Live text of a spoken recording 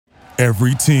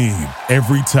Every team,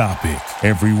 every topic,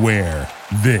 everywhere.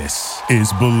 This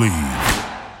is Believe.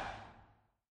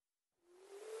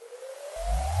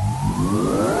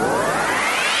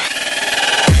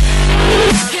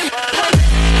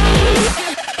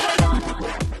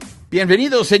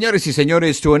 Bienvenidos, señores y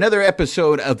señores, to another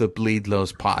episode of the Bleed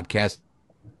Los Podcast.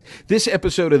 This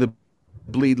episode of the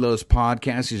Bleed Los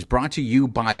Podcast is brought to you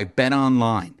by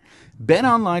BetOnline.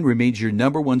 BetOnline remains your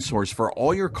number one source for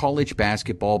all your college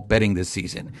basketball betting this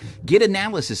season. Get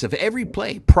analysis of every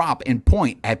play, prop, and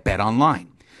point at BetOnline.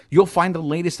 You'll find the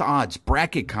latest odds,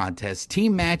 bracket contests,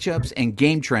 team matchups, and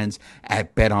game trends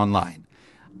at BetOnline.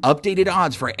 Updated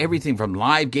odds for everything from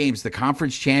live games, the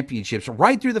conference championships,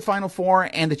 right through the Final Four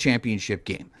and the championship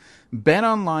game.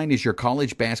 BetOnline is your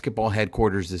college basketball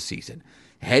headquarters this season.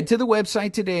 Head to the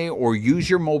website today or use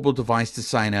your mobile device to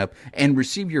sign up and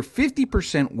receive your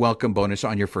 50% welcome bonus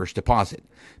on your first deposit.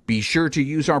 Be sure to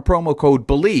use our promo code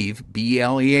BELIEVE,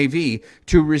 B-L-E-A-V,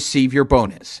 to receive your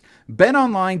bonus.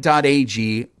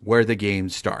 BetOnline.ag, where the game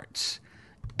starts.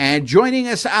 And joining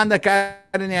us on the Carne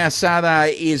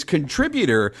Asada is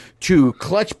contributor to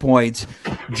Clutch Points,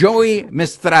 Joey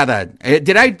Mistretta.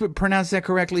 Did I pronounce that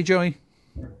correctly, Joey?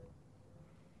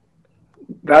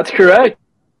 That's correct.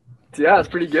 Yeah, it's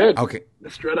pretty good. Okay.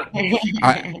 Mistretta.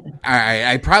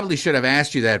 I probably should have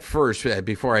asked you that first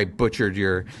before I butchered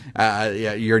your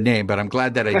name, but I'm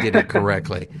glad that I did it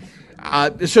correctly.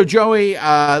 So, Joey,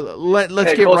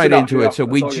 let's get right into it.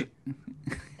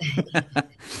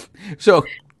 So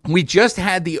we just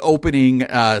had the opening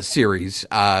series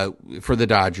for the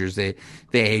Dodgers.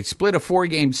 They split a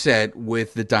 4-game set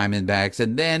with the Diamondbacks,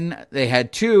 and then they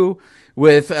had 2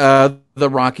 with the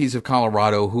Rockies of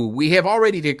Colorado, who we have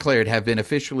already declared have been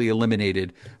officially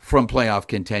eliminated from playoff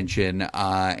contention.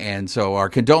 And so our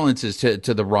condolences to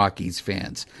the Rockies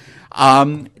fans.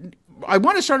 I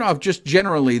want to start off just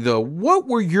generally, though. What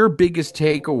were your biggest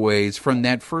takeaways from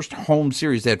that first home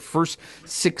series, that first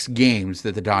 6 games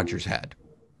that the Dodgers had?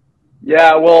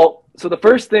 Yeah, well, so the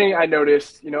first thing I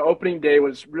noticed, opening day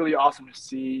was really awesome to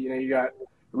see. You got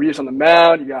Rios on the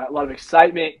mound, you got a lot of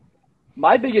excitement.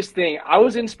 My biggest thing, I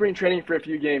was in spring training for a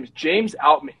few games. James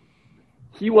Outman,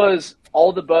 he was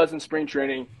all the buzz in spring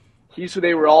training. He's who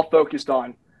they were all focused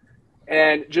on.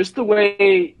 And just the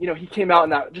way, he came out in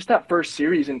that first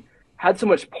series and had so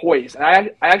much poise. And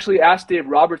I actually asked Dave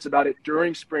Roberts about it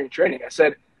during spring training. I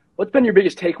said, what's been your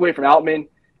biggest takeaway from Outman?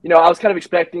 I was kind of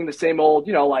expecting the same old,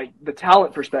 like the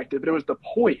talent perspective, but it was the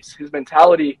poise, his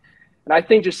mentality. And I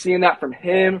think just seeing that from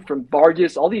him, from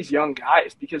Vargas, all these young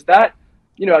guys, because that,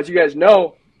 as you guys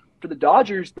know, for the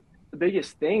Dodgers, the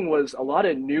biggest thing was a lot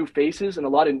of new faces and a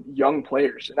lot of young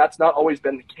players. And that's not always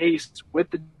been the case with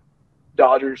the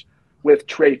Dodgers, with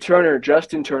Trey Turner,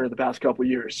 Justin Turner the past couple of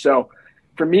years. So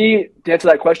for me, to answer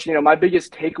that question, my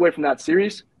biggest takeaway from that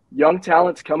series, young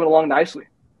talents coming along nicely.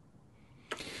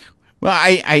 Well,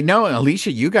 I know,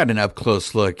 Alicia, you got an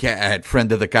up-close look at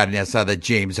friend of the Carne Asada,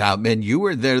 James Outman. You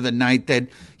were there the night that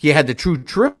he had the true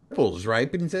triples, right,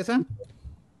 Princesa?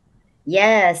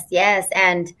 Yes.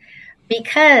 And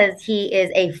because he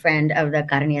is a friend of the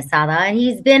Carne Asada and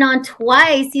he's been on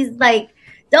twice, he's like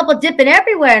double dipping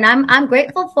everywhere, and I'm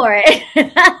grateful for it.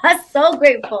 I'm so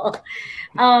grateful.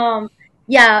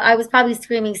 Yeah, I was probably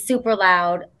screaming super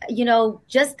loud,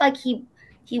 just like he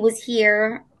was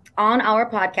here on our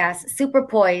podcast, super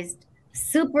poised,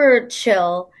 super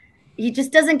chill. He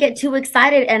just doesn't get too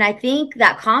excited. And I think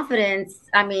that confidence,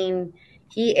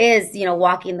 he is,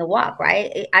 walking the walk,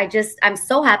 right? I'm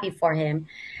so happy for him.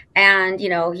 And,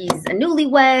 he's a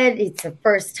newlywed. It's the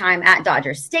first time at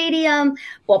Dodger Stadium,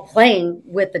 playing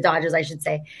with the Dodgers, I should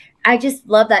say. I just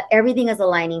love that everything is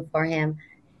aligning for him.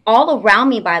 All around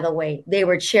me, by the way, they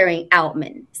were cheering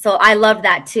Outman. So I love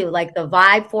that too, like the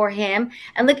vibe for him.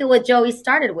 And look at what Joey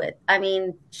started with.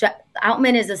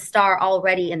 Outman is a star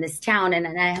already in this town, and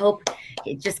I hope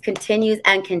it just continues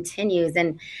and continues.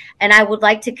 And I would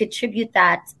like to contribute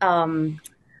that.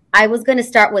 I was going to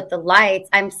start with the lights.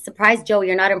 I'm surprised, Joey,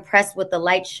 you're not impressed with the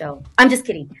light show. I'm just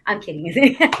kidding. I'm kidding.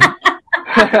 Hey,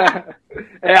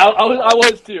 I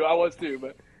was too,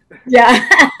 but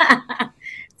yeah.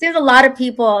 Seems a lot of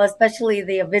people, especially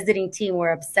the visiting team,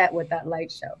 were upset with that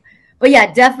light show. But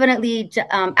yeah, definitely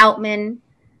Outman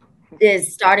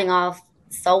is starting off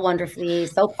so wonderfully,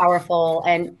 so powerful,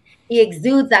 and he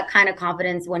exudes that kind of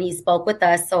confidence when he spoke with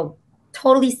us. So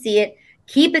totally see it.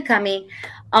 Keep it coming.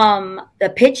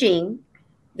 The pitching,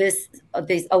 these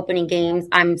opening games,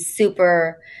 I'm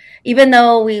super, even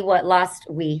though we lost.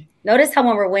 Notice how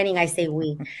when we're winning, I say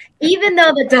we. Even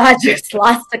though the Dodgers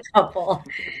lost a couple,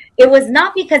 it was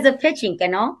not because of pitching,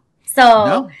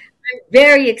 So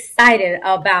very excited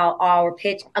about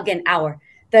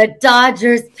the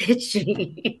Dodgers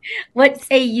pitching. What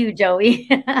say you, Joey?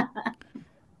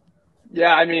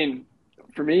 Yeah, I mean,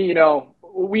 for me,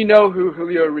 we know who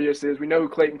Julio Urias is. We know who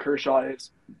Clayton Kershaw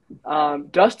is.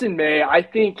 Dustin May,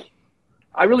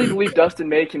 I really believe Dustin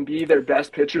May can be their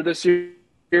best pitcher this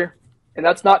year. And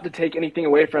that's not to take anything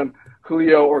away from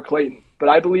Julio or Clayton. But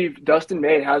I believe Dustin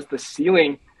May has the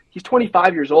ceiling. He's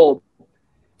 25 years old.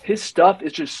 His stuff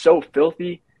is just so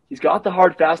filthy. He's got the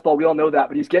hard fastball. We all know that.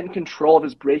 But he's getting control of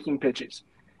his breaking pitches.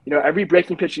 Every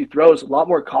breaking pitch he throws, a lot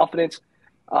more confidence.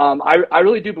 I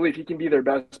really do believe he can be their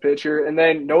best pitcher. And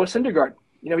then Noah Syndergaard.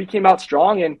 He came out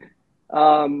strong. And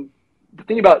the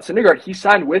thing about Syndergaard, he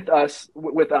signed with us.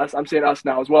 I'm saying us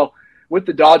now as well, with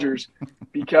the Dodgers,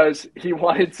 because he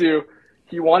wanted to,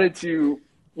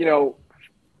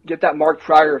 get that Mark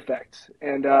Prior effect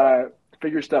and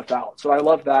figure stuff out. So I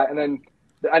love that. And then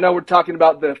I know we're talking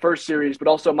about the first series, but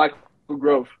also Michael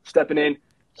Grove stepping in.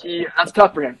 That's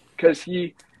tough for him because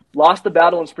he lost the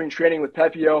battle in spring training with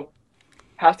Pepio.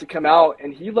 Has to come out,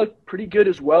 and he looked pretty good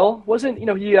as well. I think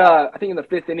in the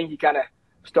fifth inning he kind of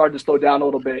started to slow down a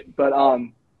little bit. But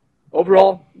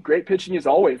overall, great pitching as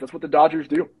always. That's what the Dodgers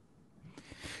do.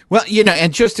 Well,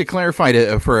 and just to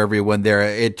clarify for everyone there,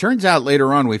 it turns out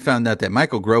later on we found out that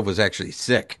Michael Grove was actually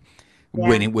sick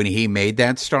when he made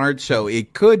that start. So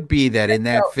it could be that in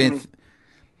that fifth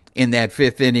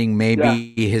inning,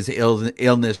 maybe his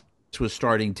illness was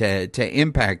starting to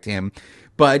impact him.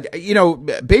 But,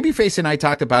 Babyface and I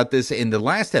talked about this in the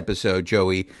last episode,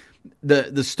 Joey.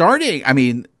 The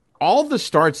starting, all the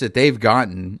starts that they've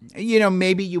gotten,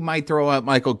 maybe you might throw out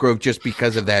Michael Grove just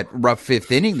because of that rough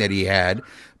fifth inning that he had.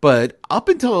 But up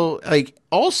until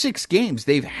all 6 games,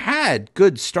 they've had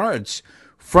good starts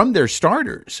from their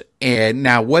starters. And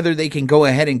now whether they can go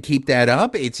ahead and keep that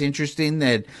up, it's interesting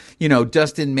that,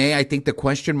 Dustin May, I think the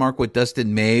question mark with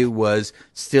Dustin May was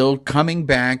still coming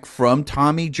back from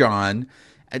Tommy John.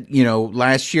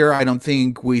 Last year, I don't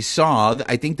think we saw.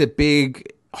 I think the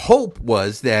big hope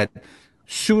was that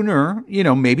sooner,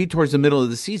 maybe towards the middle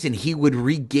of the season, he would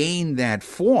regain that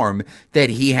form that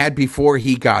he had before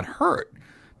he got hurt.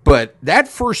 But that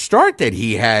first start that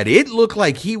he had, it looked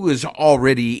like he was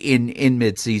already in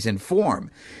midseason form.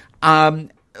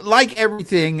 Like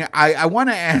everything, I want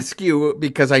to ask you,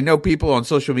 because I know people on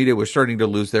social media were starting to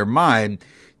lose their mind,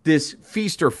 this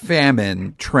feast or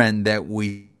famine trend that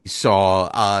we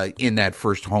saw in that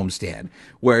first homestand,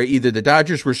 where either the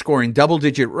Dodgers were scoring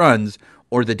double-digit runs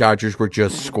or the Dodgers were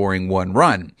just scoring 1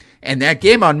 run. And that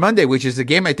game on Monday, which is the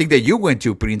game I think that you went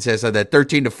to, Princesa, that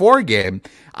 13-4 game,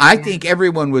 I think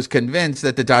everyone was convinced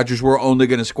that the Dodgers were only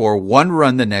going to score 1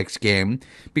 run the next game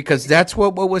because that's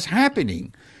what was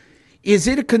happening. Is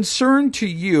it a concern to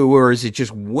you, or is it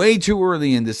just way too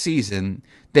early in the season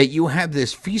that you have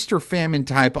this feast or famine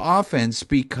type offense?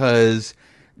 Because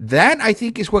that, I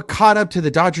think, is what caught up to the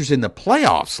Dodgers in the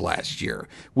playoffs last year,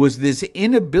 was this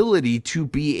inability to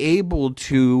be able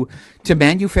to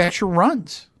manufacture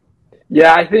runs.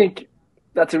 Yeah, I think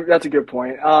that's a good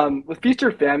point. With feast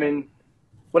or famine,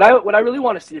 what I really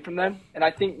want to see from them, and I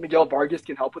think Miguel Vargas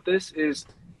can help with this, is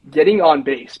getting on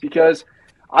base. Because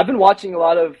I've been watching a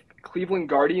lot of Cleveland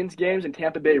Guardians games and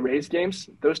Tampa Bay Rays games.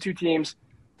 Those two teams,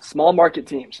 small market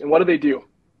teams. And what do?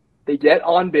 They get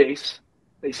on base.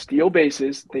 They steal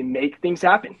bases. They make things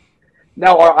happen.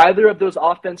 Now, are either of those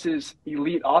offenses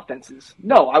elite offenses?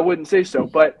 No, I wouldn't say so.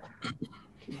 But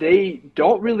they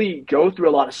don't really go through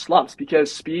a lot of slumps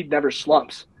because speed never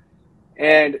slumps.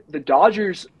 And the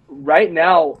Dodgers right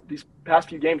now, these past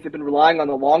few games, they've been relying on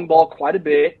the long ball quite a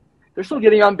bit. They're still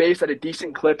getting on base at a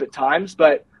decent clip at times.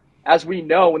 But as we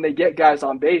know, when they get guys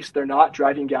on base, they're not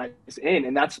driving guys in.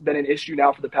 And that's been an issue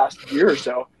now for the past year or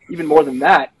so, even more than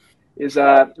that. Is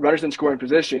runners in scoring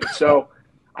position. So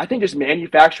I think just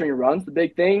manufacturing runs the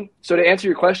big thing. So to answer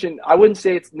your question, I wouldn't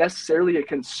say it's necessarily a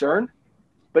concern,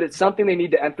 but it's something they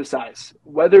need to emphasize.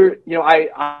 Whether,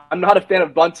 I'm not a fan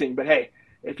of bunting, but hey,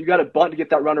 if you got a bunt to get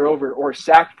that runner over or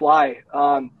sack fly,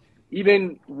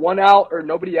 even 1 out or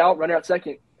nobody out, runner at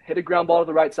second, hit a ground ball to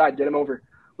the right side, get him over.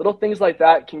 Little things like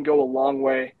that can go a long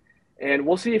way, and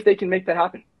we'll see if they can make that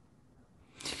happen.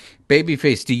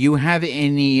 Babyface, do you have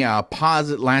any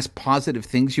last positive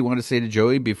things you want to say to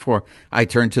Joey before I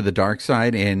turn to the dark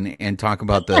side and talk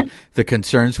about the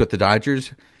concerns with the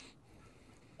Dodgers?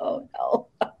 Oh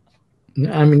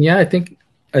no. I think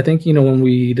when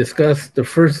we discussed the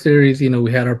first series,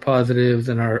 we had our positives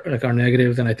and our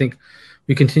negatives, and I think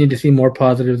we continue to see more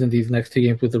positives in these next 2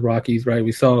 games with the Rockies. Right,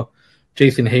 we saw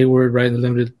Jason Hayward right in the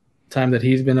limited time that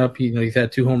he's been up, he's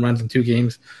had 2 home runs in 2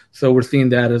 games. So we're seeing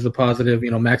that as a positive.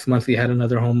 Max Muncy had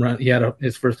another home run. He had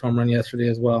his first home run yesterday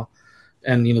as well.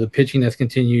 And, the pitching has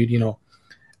continued.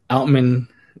 Outman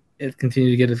has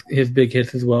continued to get his big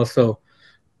hits as well. So,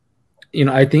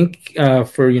 I think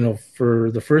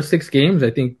for the first 6 games,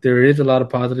 I think there is a lot of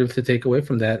positives to take away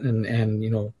from that.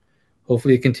 And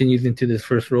hopefully it continues into this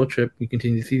first road trip. We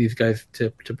continue to see these guys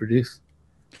to produce.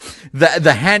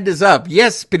 The hand is up.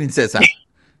 Yes, Princesa.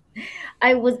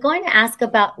 I was going to ask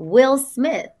about Will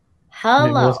Smith.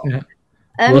 Hello. Will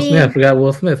Smith. I forgot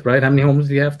Will Smith, right? How many homers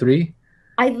do you have? 3?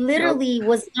 I literally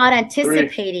was not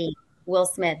anticipating Will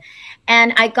Smith.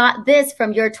 And I got this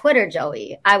from your Twitter,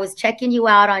 Joey. I was checking you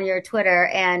out on your Twitter,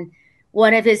 and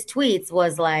one of his tweets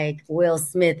was like, Will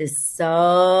Smith is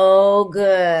so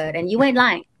good. And you ain't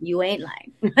lying. You ain't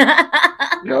lying.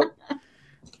 Nope.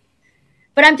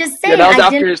 But I'm just saying. Yeah, that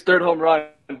was after his 3rd home run.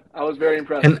 I was very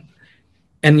impressed.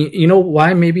 And you know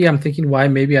why? Maybe I'm thinking why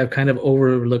maybe I've kind of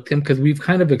overlooked him, because we've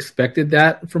kind of expected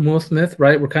that from Will Smith,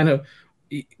 right?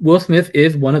 Will Smith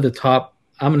is one of the top,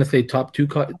 I'm going to say top two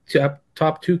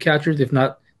catchers, if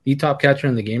not the top catcher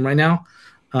in the game right now,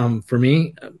 for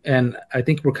me. And I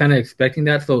think we're kind of expecting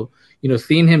that. So,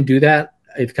 seeing him do that,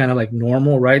 it's kind of like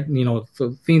normal, right?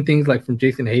 So seeing things like from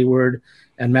Jason Hayward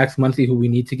and Max Muncy, who we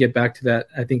need to get back to that,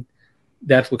 I think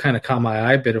that's what kind of caught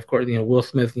my eye. But of course, Will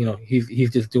Smith,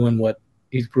 he's just doing what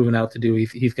he's proven out to do.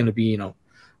 He's going to be, the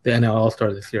NL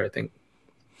All-Star this year, I think.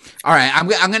 All right,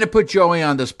 I'm going to put Joey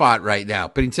on the spot right now.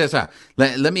 Princesa,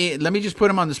 let me just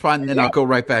put him on the spot, and then I'll go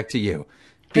right back to you.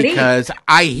 Because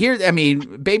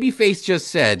Babyface just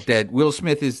said that Will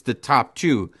Smith is the top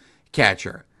 2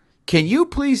 catcher. Can you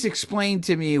please explain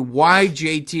to me why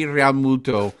JT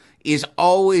Realmuto is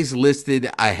always listed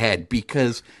ahead?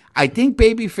 Because I think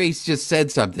Babyface just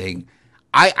said something.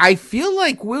 I feel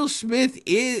like Will Smith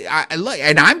is,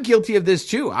 and I'm guilty of this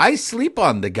too. I sleep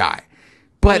on the guy,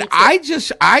 but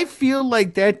I feel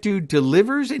like that dude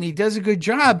delivers and he does a good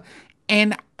job.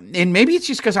 And maybe it's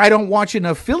just because I don't watch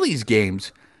enough Phillies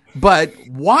games. But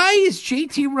why is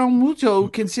JT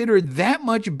Realmuto considered that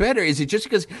much better? Is it just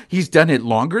because he's done it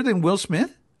longer than Will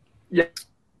Smith? Yeah,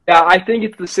 I think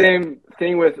it's the same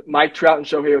thing with Mike Trout and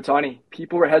Shohei Ohtani.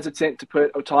 People were hesitant to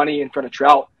put Ohtani in front of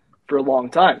Trout for a long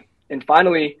time. And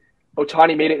finally,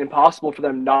 Ohtani made it impossible for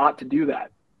them not to do that.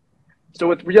 So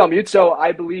with Realmuto,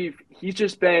 I believe he's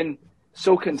just been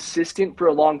so consistent for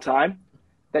a long time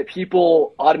that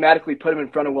people automatically put him in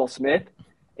front of Will Smith.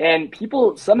 And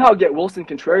people somehow get Wilson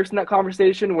Contreras in that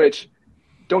conversation, which,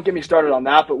 don't get me started on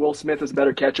that, but Will Smith is a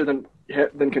better catcher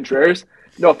than Contreras.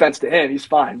 No offense to him, he's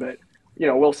fine, but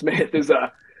Will Smith is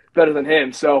better than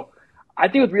him. So I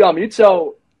think with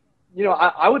Realmuto,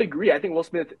 I would agree. I think Will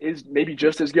Smith is maybe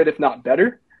just as good, if not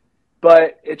better.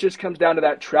 But it just comes down to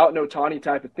that Trout and Ohtani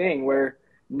type of thing, where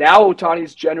now Ohtani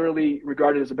is generally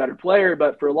regarded as a better player.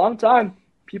 But for a long time,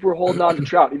 people were holding on to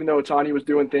Trout, even though Ohtani was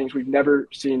doing things we've never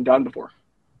seen done before.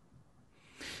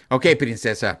 Okay,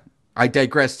 Princesa, I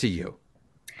digress to you.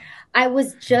 I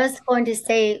was just going to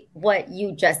say what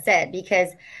you just said, because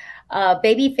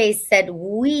Babyface said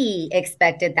we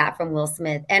expected that from Will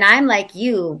Smith. And I'm like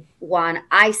you, Juan.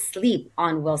 I sleep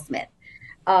on Will Smith.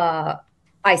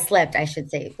 I slept, I should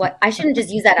say. I shouldn't just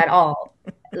use that at all.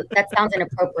 That sounds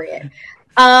inappropriate.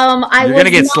 You're going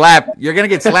to get slapped. You're going to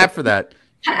get slapped for that.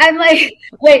 I'm like,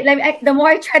 wait, the more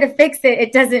I try to fix it,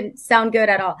 it doesn't sound good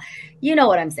at all. You know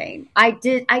what I'm saying?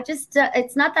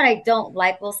 It's not that I don't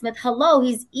like Will Smith. Hello,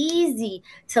 he's easy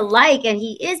to like, and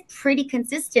he is pretty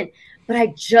consistent, but I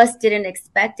just didn't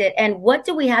expect it. And what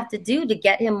do we have to do to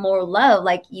get him more love?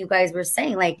 Like you guys were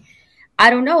saying, I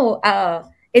don't know.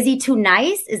 Is he too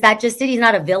nice? Is that just it? He's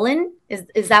not a villain?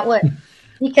 Is that what?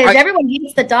 Because everyone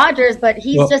hates the Dodgers, but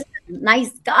he's just a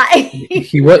nice guy.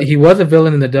 he was a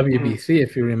villain in the WBC,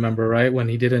 if you remember, right? When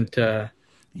he didn't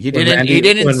he didn't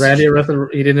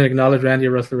acknowledge Randy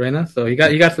Arozarena, so he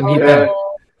got some heat there.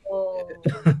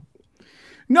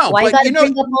 No, why but you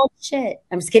gotta bring up all shit?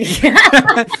 I'm just kidding.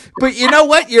 But you know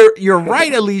what? You're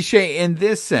right, Alicia, in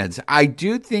this sense. I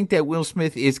do think that Will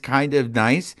Smith is kind of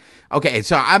nice. Okay,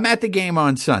 so I'm at the game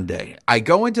on Sunday. I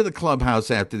go into the clubhouse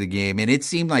after the game, and it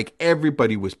seemed like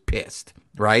everybody was pissed,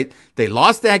 right? They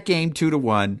lost that game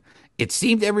 2-1. It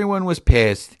seemed everyone was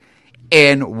pissed.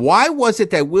 And why was it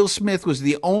that Will Smith was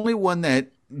the only one that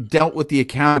dealt with the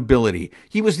accountability?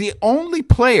 He was the only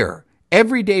player,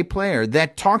 everyday player,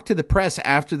 that talked to the press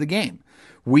after the game.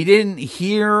 We didn't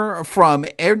hear from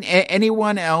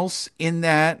anyone else in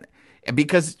that,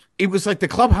 because it was like the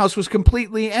clubhouse was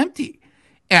completely empty.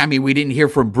 I mean, we didn't hear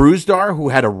from Bruzdar, who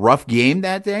had a rough game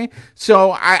that day.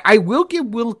 So I will give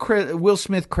Will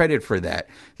Smith credit for that.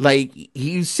 Like,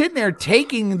 he's sitting there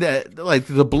taking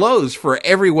the blows for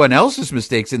everyone else's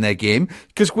mistakes in that game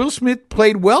because Will Smith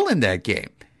played well in that game.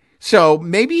 So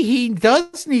maybe he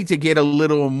does need to get a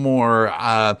little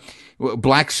more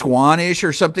Black Swan-ish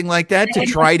or something like that to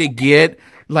try to get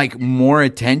like more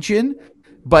attention.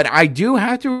 But I do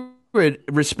have to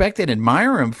respect and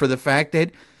admire him for the fact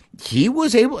that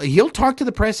he'll talk to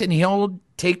the press and he'll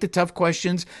take the tough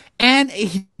questions, and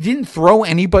he didn't throw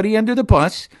anybody under the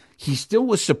bus. He still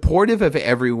was supportive of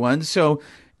everyone. So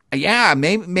yeah,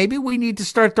 maybe we need to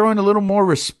start throwing a little more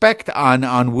respect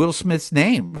on Will Smith's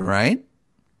name, right?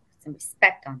 Some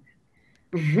respect on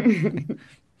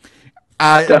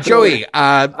that. Joey,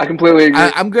 I completely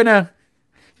agree.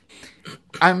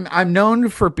 I'm known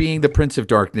for being the Prince of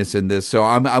Darkness in this, so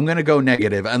I'm going to go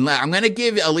negative. I'm going to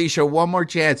give Alicia one more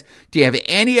chance. Do you have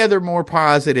any other more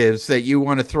positives that you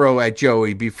want to throw at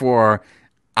Joey before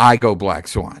I go Black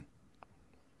Swan?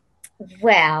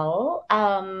 Well,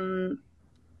 no.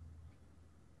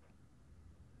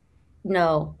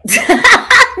 No,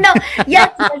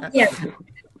 yes.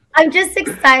 I'm just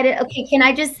excited. Okay, can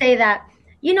I just say that,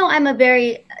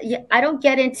 I don't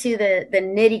get into the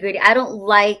nitty-gritty. I don't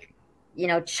like,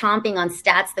 chomping on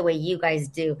stats the way you guys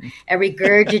do and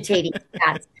regurgitating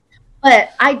stats.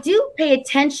 But I do pay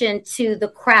attention to the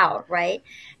crowd, right?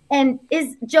 And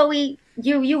Joey,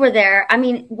 you were there. I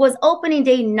mean, was opening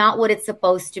day not what it's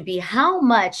supposed to be? How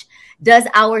much does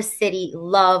our city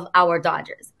love our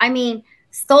Dodgers? I mean,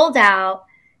 sold out.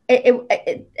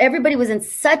 Everybody was in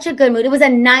such a good mood. It was a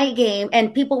night game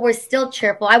and people were still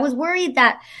cheerful. I was worried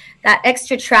that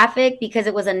extra traffic, because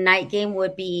it was a night game,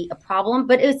 would be a problem,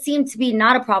 but it seemed to be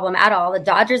not a problem at all. The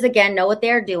Dodgers, again, know what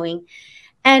they're doing.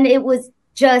 And it was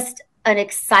just an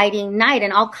exciting night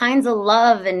and all kinds of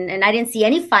love. And I didn't see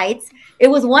any fights. It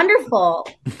was wonderful.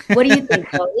 What do you think,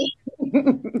 Joey?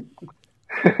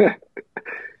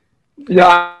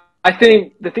 Yeah, I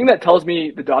think the thing that tells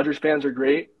me the Dodgers fans are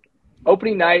great,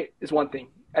 opening night is one thing.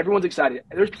 Everyone's excited.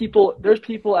 There's people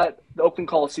at the Oakland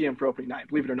Coliseum for opening night,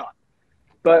 believe it or not.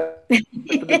 But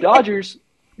for the Dodgers,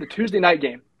 the Tuesday night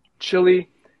game,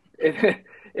 chilly,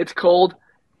 it's cold,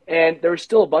 and there was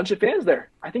still a bunch of fans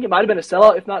there. I think it might have been a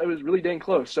sellout. If not, it was really dang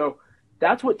close. So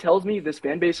that's what tells me this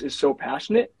fan base is so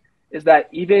passionate, is that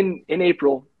even in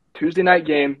April, Tuesday night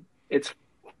game, it's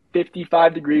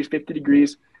 55 degrees, 50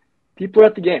 degrees. People are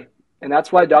at the game, and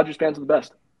that's why Dodgers fans are the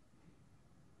best.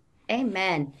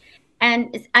 Amen.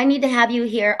 And I need to have you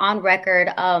here on record.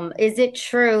 Is it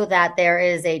true that there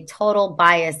is a total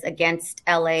bias against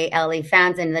LA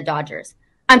fans and the Dodgers?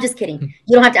 I'm just kidding.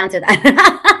 You don't have to answer that.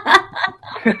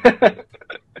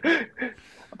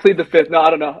 I plead the fifth. No,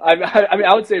 I don't know. I mean,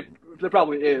 I would say there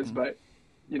probably is, but,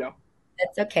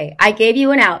 That's okay. I gave you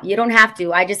an out. You don't have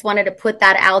to. I just wanted to put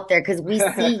that out there because we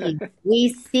see you. We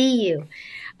see you.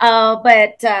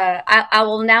 But I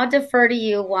will now defer to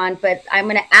you, Juan, but I'm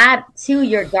going to add to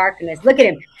your darkness. Look at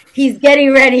him. He's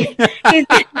getting ready.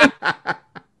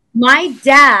 My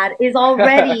dad is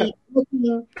already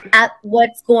looking at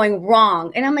what's going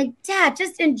wrong. And I'm like, Dad,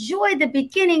 just enjoy the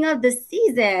beginning of the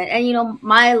season. And,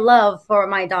 my love for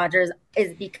my Dodgers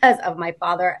is because of my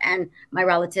father and my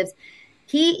relatives.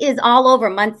 He is all over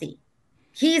Muncy.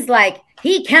 He's like,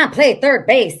 he can't play third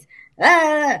base.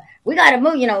 We got to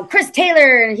move, Chris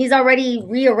Taylor, and he's already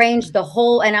rearranged the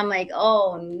whole. And I'm like,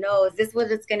 oh no, is this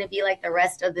what it's going to be like the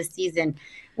rest of the season?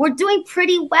 We're doing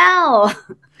pretty well.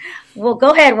 Well, go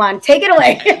ahead, Juan, take it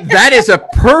away. That is a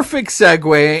perfect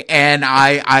segue. And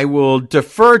I will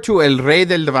defer to El Rey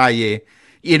del Valle,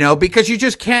 because you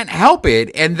just can't help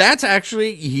it. And that's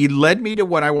actually, he led me to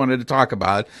what I wanted to talk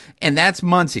about. And that's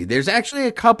Muncy. There's actually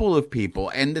a couple of people.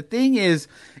 And the thing is,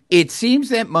 it seems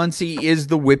that Muncy is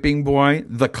the whipping boy.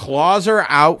 The claws are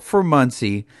out for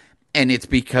Muncy, and it's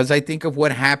because I think of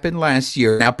what happened last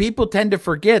year. Now, people tend to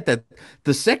forget that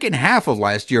the second half of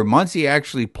last year, Muncy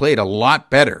actually played a lot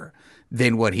better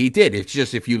than what he did. It's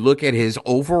just if you look at his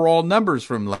overall numbers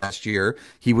from last year,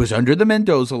 he was under the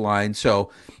Mendoza line.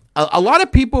 So a lot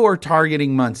of people are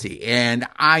targeting Muncy, and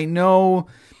I know...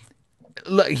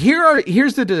 Look,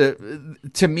 here's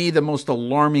to me the most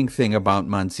alarming thing about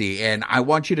Muncy, and I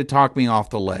want you to talk me off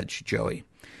the ledge, Joey,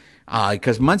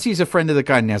 because Muncy's a friend of the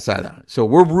carne asada, so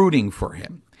we're rooting for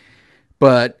him.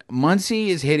 But Muncy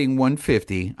is hitting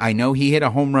 150. I know he hit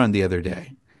a home run the other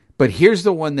day, but here's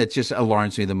the one that just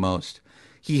alarms me the most.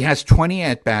 He has 20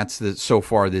 at-bats so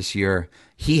far this year.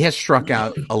 He has struck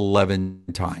out 11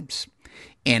 times,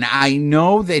 and I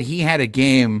know that he had a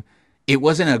game It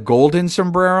wasn't a golden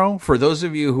sombrero. For those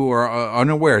of you who are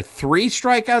unaware, 3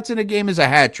 strikeouts in a game is a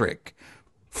hat trick.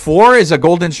 4 is a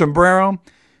golden sombrero.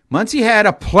 Muncy had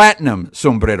a platinum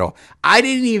sombrero. I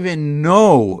didn't even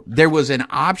know there was an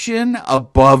option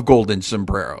above golden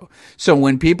sombrero. So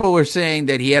when people were saying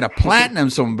that he had a platinum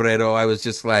sombrero, I was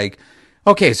just like,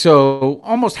 okay, so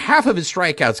almost half of his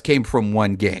strikeouts came from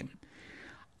one game.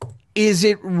 Is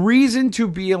it reason to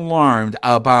be alarmed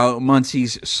about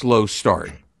Muncy's slow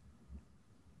start?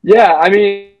 Yeah, I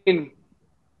mean,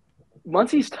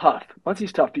 Muncy's tough.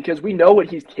 Muncy's tough because we know what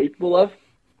he's capable of.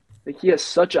 Like, he has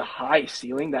such a high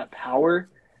ceiling, that power.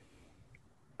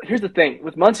 Here's the thing.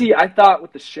 With Muncy, I thought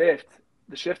with the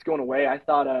shift going away, I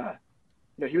thought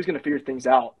he was going to figure things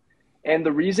out. And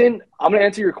the reason, I'm going to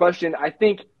answer your question, I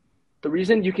think the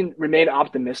reason you can remain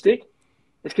optimistic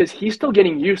is because he's still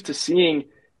getting used to seeing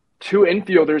 2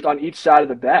 infielders on each side of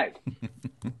the bag.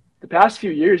 The past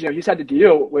few years, he's had to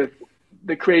deal with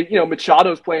the crazy,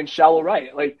 Machado's playing shallow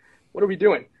right. Like, what are we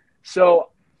doing? So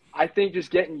I think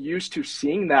just getting used to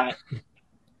seeing that,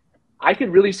 I could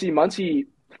really see Muncy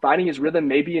finding his rhythm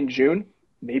maybe in June,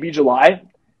 maybe July.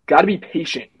 Got to be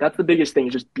patient. That's the biggest thing,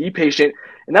 is just be patient.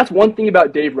 And that's one thing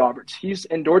about Dave Roberts. He's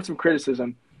endured some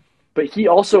criticism, but he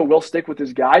also will stick with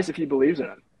his guys if he believes in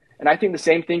them. And I think the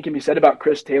same thing can be said about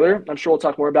Chris Taylor. I'm sure we'll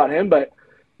talk more about him, but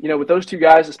with those 2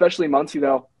 guys, especially Muncy,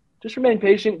 though, just remain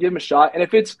patient, give him a shot. And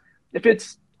if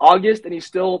it's August and he's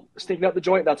still stinking up the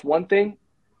joint, that's one thing.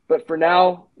 But for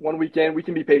now, one weekend, we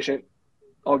can be patient.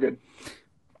 All good.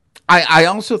 I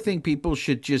also think people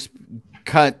should just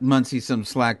cut Muncy some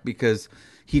slack because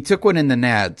he took one in the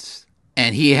Nads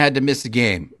and he had to miss the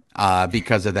game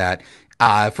because of that.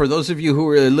 For those of you who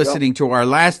are listening to our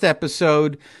last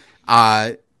episode,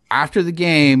 after the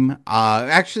game,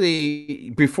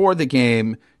 actually before the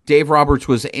game, Dave Roberts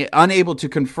was unable to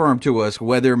confirm to us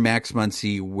whether Max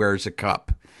Muncy wears a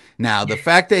cup. Now, the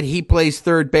fact that he plays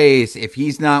third base, if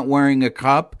he's not wearing a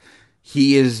cup,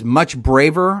 he is much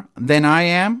braver than I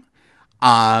am.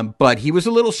 But he was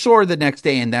a little sore the next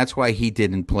day, and that's why he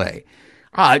didn't play.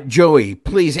 Joey,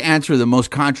 please answer the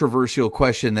most controversial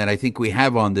question that I think we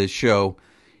have on this show.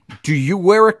 Do you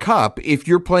wear a cup if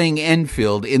you're playing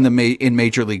infield in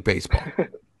Major League Baseball?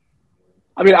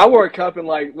 I mean, I wore a cup in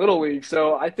Little League,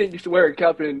 so I think you should wear a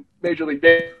cup in Major League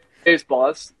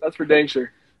Baseball. That's for dang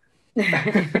sure.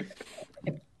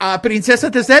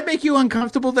 Princesa, does that make you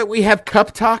uncomfortable that we have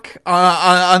cup talk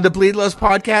on the Bleed Lows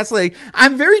podcast? Like,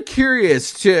 I'm very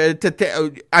curious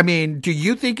I mean, do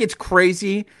you think it's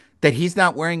crazy that he's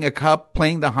not wearing a cup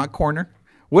playing the hot corner?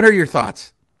 What are your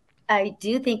thoughts? I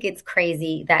do think it's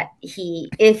crazy that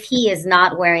if he is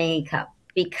not wearing a cup,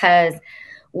 because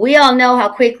we all know how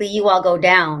quickly you all go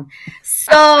down.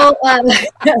 So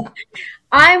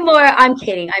I'm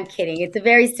kidding. It's a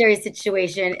very serious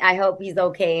situation. I hope he's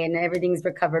okay and everything's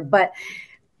recovered. But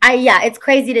it's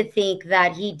crazy to think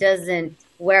that he doesn't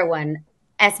wear one,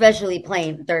 especially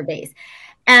playing third base.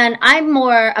 And I'm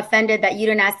more offended that you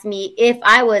didn't ask me if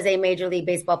I was a Major League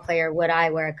Baseball player, would I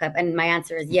wear a cup? And my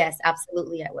answer is yes,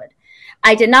 absolutely I would.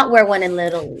 I did not wear one in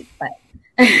Little League, but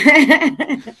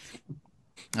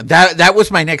that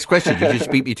was my next question. You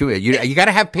just beat me to it. You got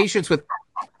to have patience with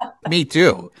me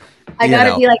too. I got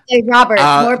to be like Dave Roberts.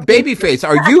 Babyface,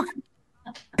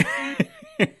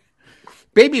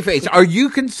 are you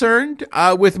concerned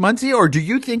with Muncy, or do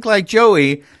you think like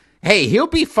Joey, hey, he'll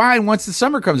be fine once the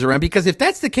summer comes around? Because if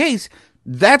that's the case,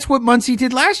 that's what Muncy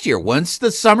did last year. Once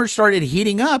the summer started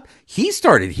heating up, he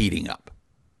started heating up.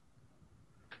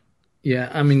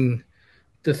 Yeah, I mean,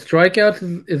 the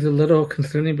strikeouts is a little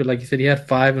concerning, but like you said, he had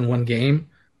 5 in one game.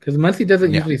 Because Muncy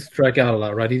doesn't usually strike out a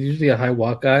lot, right? He's usually a high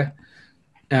walk guy.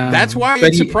 That's why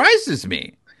it surprises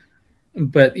me.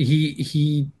 But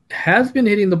he has been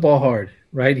hitting the ball hard,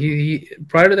 right? He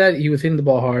prior to that, he was hitting the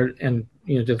ball hard and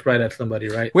just right at somebody,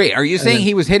 right? Wait, are you saying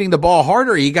he was hitting the ball hard,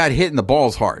 or he got hit in the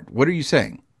balls hard? What are you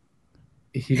saying?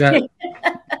 He got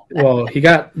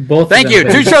both. Thank you.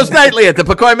 2 shows nightly at the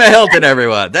Pacoima Hilton,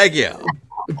 everyone. Thank you.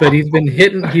 But he's been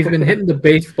hitting the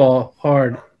baseball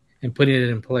hard and putting it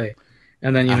in play.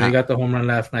 And then, he got the home run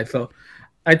last night. So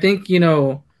I think,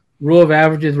 rule of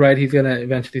averages, right? He's going to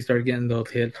eventually start getting those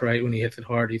hits, right? When he hits it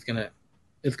hard, it's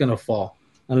going to fall.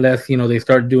 Unless, they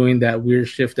start doing that weird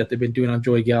shift that they've been doing on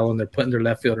Joey Gallo and they're putting their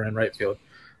left fielder in right field,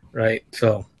 right?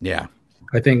 So yeah,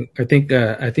 I think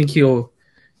he'll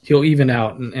even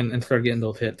out and start getting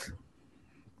those hits.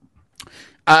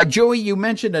 Joey, you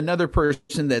mentioned another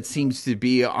person that seems to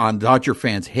be on Dodger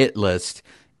fans' hit list,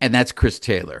 and that's Chris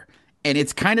Taylor. And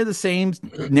it's kind of the same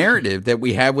narrative that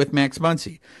we have with Max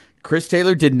Muncy. Chris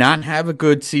Taylor did not have a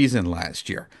good season last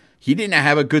year. He didn't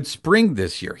have a good spring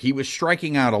this year. He was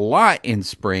striking out a lot in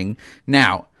spring.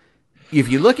 Now, if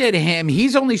you look at him,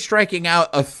 he's only striking out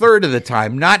a third of the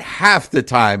time, not half the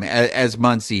time as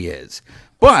Muncy is.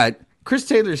 But Chris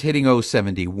Taylor's hitting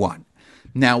 .071.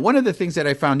 Now, one of the things that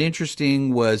I found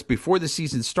interesting was before the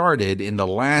season started, in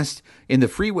the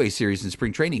Freeway Series in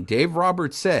spring training, Dave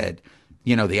Roberts said,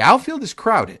 the outfield is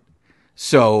crowded.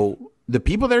 So the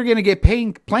people that are going to get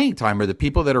playing time are the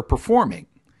people that are performing.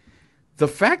 The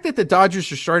fact that the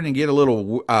Dodgers are starting to get a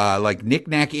little like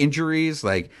knick-knack injuries,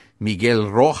 like Miguel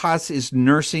Rojas is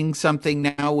nursing something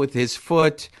now with his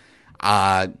foot.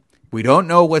 We don't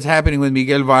know what's happening with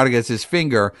Miguel Vargas'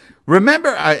 finger.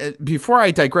 Remember, before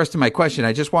I digress to my question,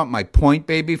 I just want my point,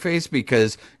 babyface,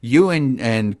 because you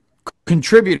and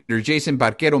contributor Jason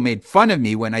Barquero made fun of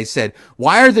me when I said,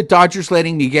 why are the Dodgers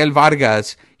letting Miguel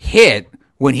Vargas hit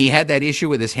when he had that issue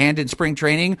with his hand in spring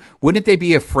training? Wouldn't they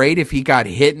be afraid if he got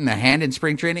hit in the hand in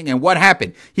spring training? And what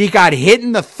happened? He got hit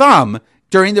in the thumb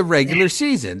during the regular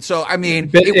season. So, I mean,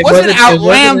 it wasn't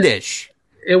outlandish.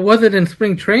 It wasn't in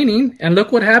spring training, and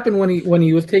look what happened when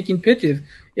he was taking pitches.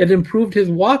 It improved his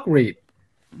walk rate.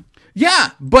 Yeah,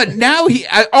 but now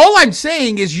all I'm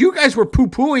saying is you guys were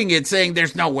poo-pooing it, saying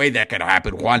there's no way that could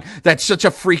happen, Juan. That's such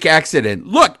a freak accident.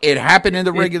 Look, it happened in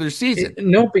the regular season.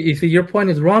 No, but you see, your point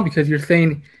is wrong because you're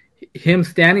saying him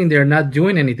standing there not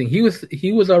doing anything. He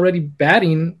was already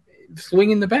batting,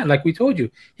 swinging the bat, like we told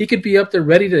you. He could be up there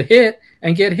ready to hit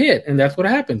and get hit, and that's what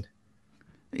happened.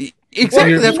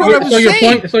 Exactly, that's what I was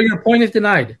saying. Your point is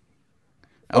denied.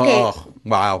 Okay. Oh,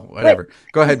 wow, whatever.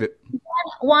 Go ahead.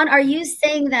 Juan, are you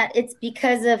saying that it's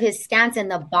because of his stance in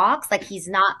the box, like he's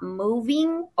not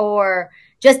moving, or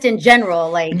just in general?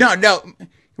 Like No.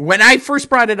 When I first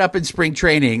brought it up in spring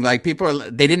training, like they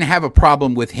didn't have a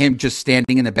problem with him just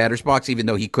standing in the batter's box, even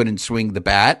though he couldn't swing the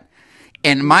bat.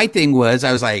 And my thing was,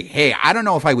 I was like, hey, I don't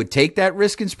know if I would take that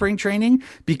risk in spring training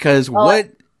because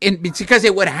it's because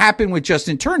it would happen with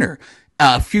Justin Turner.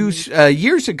 A few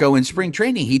years ago in spring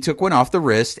training, he took one off the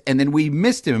wrist, and then we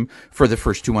missed him for the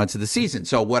first 2 months of the season.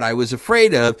 So what I was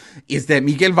afraid of is that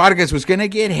Miguel Vargas was going to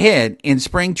get hit in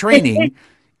spring training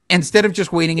instead of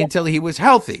just waiting until he was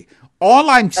healthy. All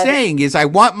I'm saying is I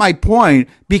want my point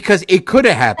because it could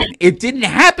have happened. It didn't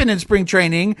happen in spring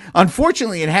training.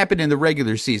 Unfortunately, it happened in the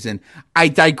regular season. I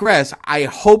digress. I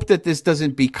hope that this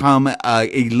doesn't become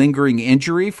a lingering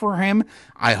injury for him.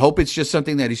 I hope it's just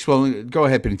something that he's swollen. Go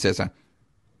ahead, Princesa.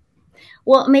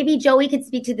 Well, maybe Joey could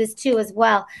speak to this too as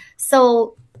well.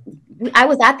 So I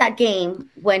was at that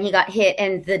game when he got hit,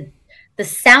 and the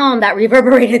sound that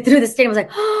reverberated through the stadium was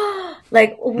like,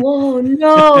 like, whoa,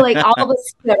 no, like all of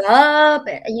us stood up.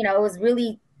 It was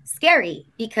really scary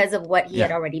because of what he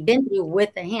had already been through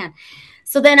with the hand.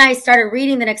 So then I started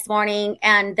reading the next morning,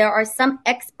 and there are some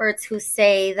experts who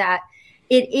say that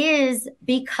it is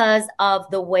because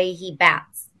of the way he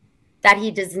bats, that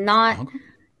he does not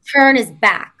turn his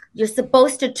back. You're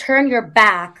supposed to turn your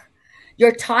back.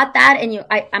 You're taught that, and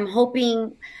I'm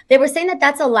hoping they were saying that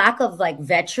that's a lack of like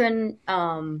veteran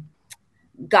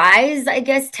guys, I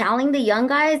guess, telling the young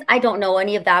guys. I don't know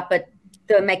any of that, but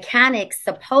the mechanics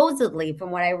supposedly, from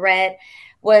what I read,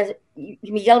 was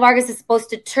Miguel Vargas is supposed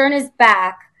to turn his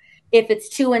back if it's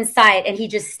too inside, and he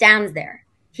just stands there.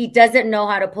 He doesn't know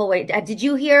how to pull away. Did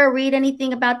you hear or read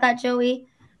anything about that, Joey?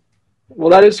 Well,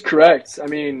 that is correct. I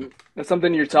mean, that's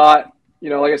something you're taught.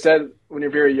 Like I said, when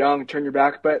you're very young, turn your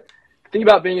back. But the thing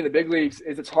about being in the big leagues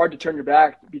is it's hard to turn your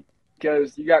back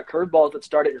because you got curveballs that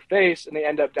start at your face and they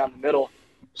end up down the middle.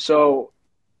 So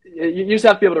you just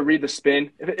have to be able to read the spin.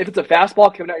 If it's a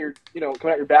fastball coming out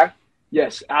your back,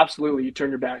 yes, absolutely, you turn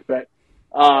your back. But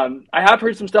I have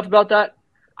heard some stuff about that.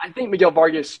 I think Miguel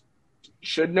Vargas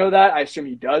should know that. I assume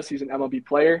he does. He's an MLB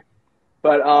player.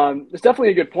 But it's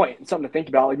definitely a good point. It's something to think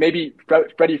about. Like maybe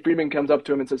Freddie Freeman comes up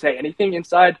to him and says, hey, anything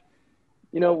inside,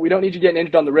 we don't need you getting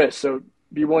injured on the wrist. So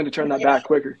be willing to turn that back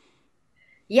quicker.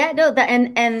 Yeah, no,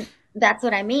 and that's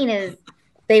what I mean is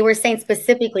they were saying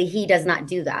specifically he does not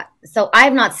do that. So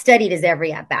I've not studied his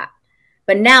every at bat,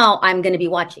 but now I'm going to be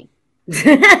watching.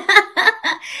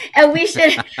 And we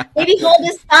should maybe hold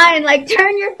a sign like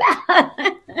turn your back.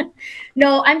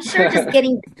 No, I'm sure just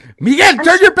getting Miguel,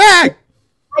 turn your back.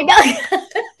 I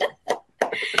know.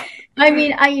 I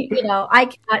mean, I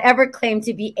cannot ever claim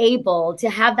to be able to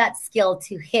have that skill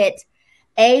to hit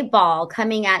a ball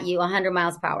coming at you 100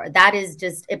 miles per hour. That is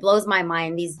just, it blows my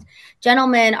mind. These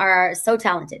gentlemen are so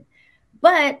talented.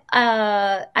 But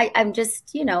I'm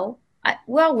just,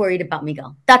 we're all worried about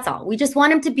Miguel. That's all. We just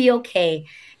want him to be okay.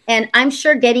 And I'm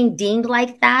sure getting dinged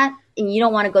like that, and you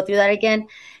don't want to go through that again.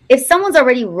 If someone's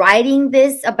already writing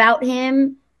this about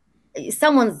him,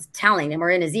 someone's telling him or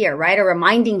in his ear, right? Or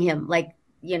reminding him, like,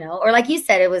 or like you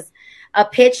said, it was a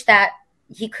pitch that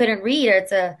he couldn't read, or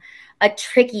it's a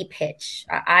tricky pitch.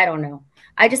 I don't know.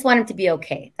 I just want him to be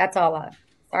okay. That's all.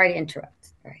 Sorry to interrupt.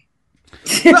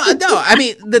 No, I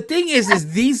mean, the thing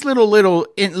is these little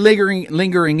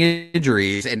lingering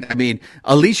injuries, and I mean,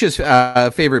 Alicia's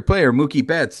favorite player, Mookie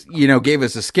Betts, gave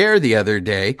us a scare the other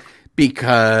day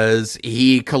because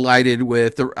he collided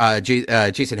with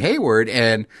Jason Hayward,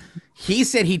 and he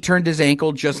said he turned his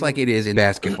ankle just like it is in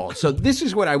basketball. So this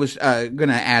is what I was going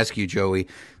to ask you, Joey.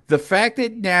 The fact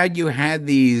that now you had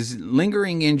these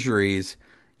lingering injuries,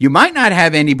 you might not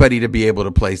have anybody to be able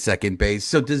to play second base.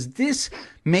 So does this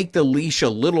make the leash a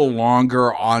little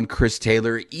longer on Chris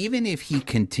Taylor, even if he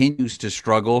continues to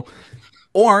struggle?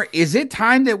 Or is it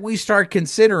time that we start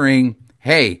considering,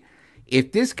 hey,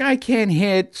 if this guy can't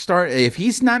if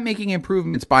he's not making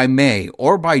improvements by May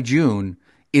or by June,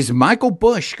 is Michael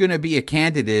Busch going to be a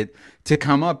candidate to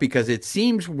come up? Because it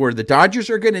seems where the Dodgers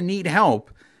are going to need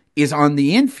help is on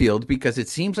the infield, because it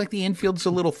seems like the infield's a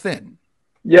little thin.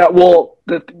 Yeah, well,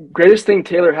 the greatest thing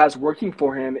Taylor has working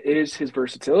for him is his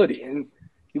versatility. And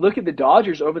you look at the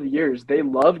Dodgers over the years, they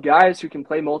love guys who can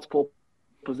play multiple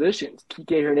positions.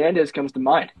 Kike Hernandez comes to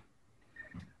mind.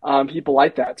 People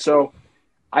like that. So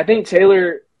I think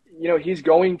Taylor, he's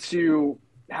going to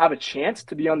have a chance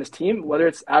to be on this team, whether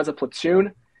it's as a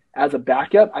platoon, as a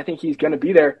backup. I think he's going to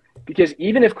be there, because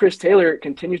even if Chris Taylor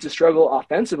continues to struggle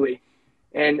offensively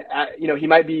and, he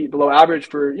might be below average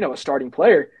for, a starting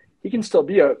player, he can still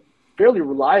be a fairly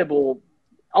reliable,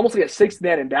 almost like a sixth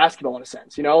man in basketball in a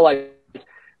sense, like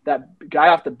that guy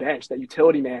off the bench, that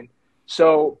utility man.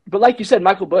 So, but like you said,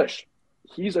 Michael Busch,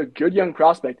 he's a good young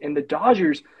prospect. And the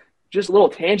Dodgers, just a little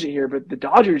tangent here, but the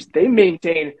Dodgers, they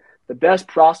maintain the best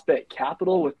prospect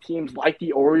capital with teams like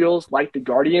the Orioles, like the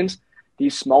Guardians,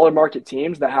 these smaller market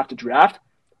teams that have to draft.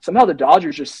 Somehow the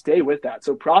Dodgers just stay with that.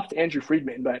 So props to Andrew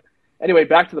Friedman. But anyway,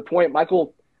 back to the point,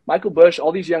 Michael Busch,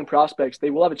 all these young prospects, they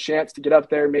will have a chance to get up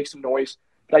there, make some noise.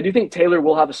 But I do think Taylor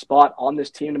will have a spot on this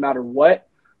team no matter what,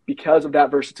 because of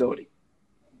that versatility.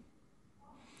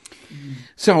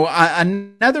 So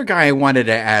another guy I wanted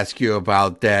to ask you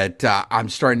about that I'm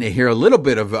starting to hear a little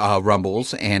bit of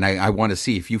rumbles, and I want to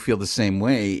see if you feel the same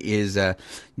way, is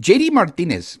J.D.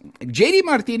 Martinez. J.D.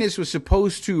 Martinez was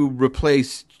supposed to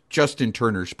replace Justin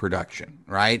Turner's production,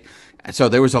 right? So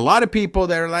there was a lot of people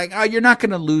that are like, oh, you're not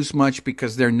going to lose much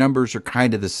because their numbers are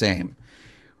kind of the same.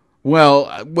 Well,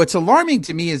 what's alarming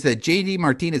to me is that J.D.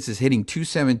 Martinez is hitting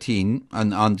 .217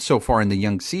 on so far in the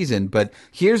young season. But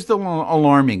here's the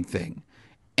alarming thing,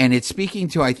 and it's speaking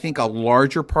to, I think, a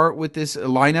larger part with this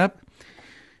lineup.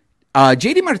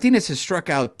 J.D. Martinez has struck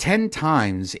out 10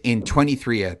 times in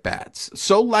 23 at-bats.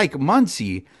 So like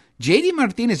Muncy, J.D.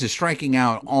 Martinez is striking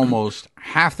out almost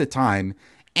half the time,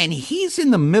 and he's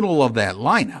in the middle of that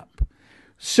lineup.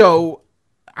 So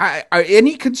are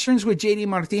any concerns with J.D.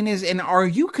 Martinez, and are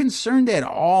you concerned at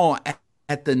all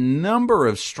at the number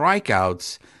of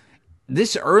strikeouts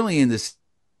this early in the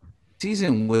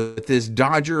season with this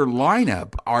Dodger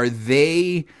lineup?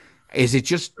 Is it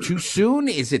just too soon?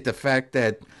 Is it the fact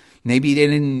that maybe they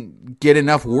didn't get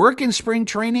enough work in spring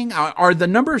training? Are the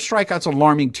number of strikeouts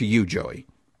alarming to you, Joey?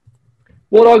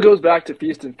 Well, it all goes back to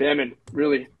feast and famine,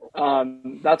 really.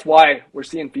 That's why we're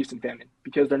seeing feast and famine,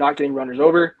 because they're not getting runners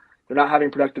over. They're not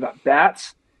having productive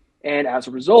at-bats. And as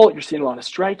a result, you're seeing a lot of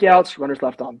strikeouts, runners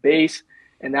left on base.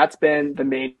 And that's been the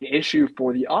main issue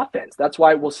for the offense. That's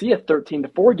why we'll see a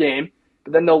 13-4 game,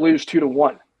 but then they'll lose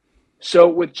 2-1. So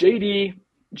with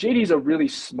JD's a really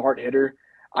smart hitter.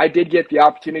 I did get the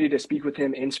opportunity to speak with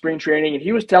him in spring training, and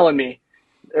he was telling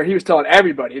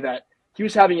everybody that he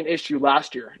was having an issue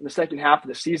last year in the second half of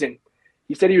the season.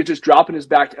 He said he was just dropping his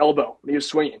back elbow when he was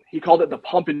swinging. He called it the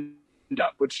pump and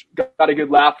dump, which got a good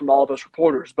laugh from all of us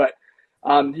reporters. But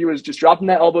he was just dropping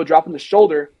that elbow, dropping the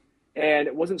shoulder, and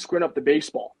it wasn't squaring up the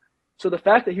baseball. So the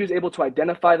fact that he was able to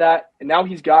identify that, and now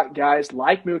he's got guys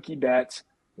like Mookie Betts,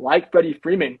 like Freddie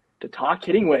Freeman to talk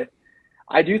hitting with,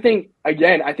 I think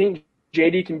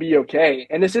JD can be okay.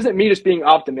 And this isn't me just being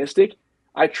optimistic.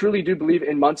 I truly do believe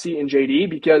in Muncy and JD,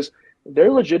 because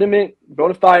they're legitimate,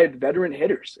 bona fide veteran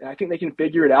hitters, and I think they can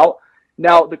figure it out.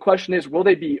 Now, the question is, will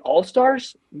they be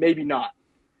all-stars? Maybe not.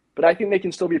 But I think they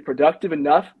can still be productive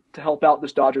enough to help out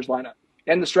this Dodgers lineup.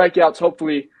 And the strikeouts,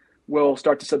 hopefully, will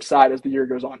start to subside as the year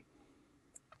goes on.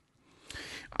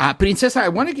 Princesa, I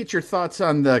want to get your thoughts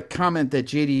on the comment that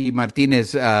J.D.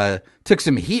 Martinez took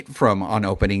some heat from on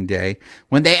opening day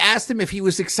when they asked him if he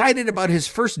was excited about his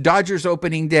first Dodgers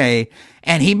opening day,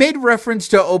 and he made reference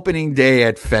to opening day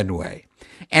at Fenway.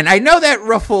 And I know that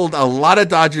ruffled a lot of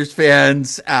Dodgers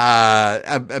fans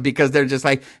because they're just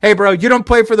like, hey, bro, you don't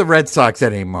play for the Red Sox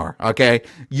anymore, okay?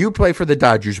 You play for the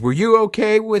Dodgers. Were you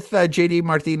okay with JD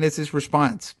Martinez's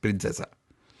response, Princesa?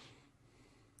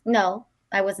 No,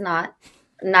 I was not.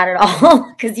 Not at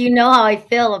all. Because you know how I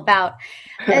feel about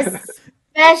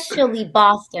especially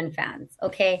Boston fans,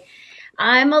 okay?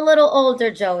 I'm a little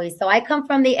older, Joey, so I come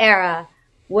from the era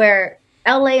where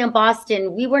LA and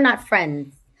Boston, we were not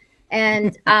friends.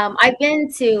 And I've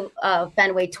been to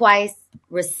Fenway twice,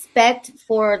 respect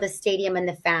for the stadium and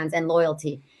the fans and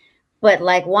loyalty. But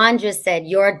like Juan just said,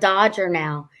 you're a Dodger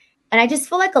now. And I just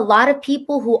feel like a lot of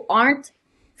people who aren't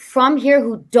from here,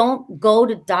 who don't go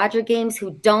to Dodger games,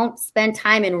 who don't spend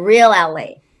time in real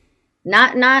LA,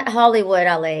 not Hollywood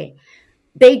LA,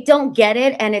 they don't get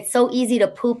it. And it's so easy to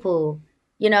poo-poo.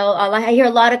 You know, I hear a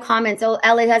lot of comments, oh,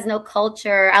 LA has no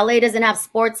culture. LA doesn't have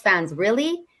sports fans.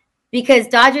 Really? Because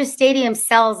Dodger Stadium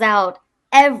sells out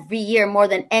every year more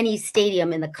than any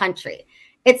stadium in the country.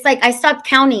 It's like I stopped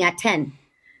counting at 10.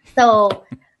 So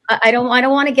I don't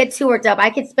want to get too worked up. I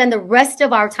could spend the rest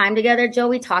of our time together,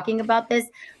 Joey, talking about this.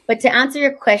 But to answer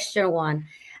your question, Juan,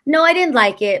 no, I didn't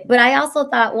like it. But I also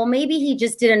thought, well, maybe he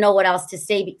just didn't know what else to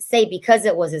say because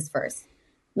it was his first.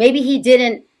 Maybe he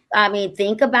didn't,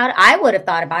 think about it. I would have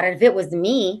thought about it if it was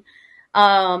me.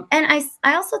 And I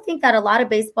also think that a lot of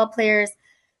baseball players,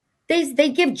 they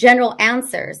give general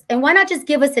answers. And why not just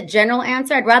give us a general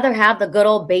answer? I'd rather have the good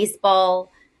old baseball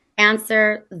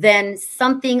answer than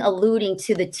something alluding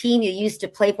to the team you used to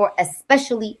play for,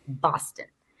 especially Boston.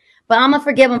 But I'm going to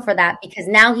forgive him for that because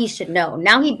now he should know.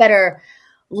 Now he better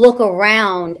look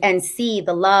around and see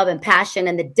the love and passion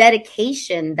and the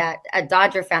dedication that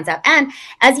Dodger fans have. And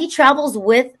as he travels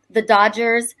with the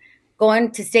Dodgers,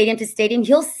 going to stadium,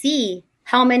 he'll see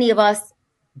how many of us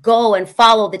go and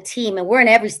follow the team. And we're in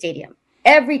every stadium,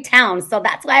 every town. So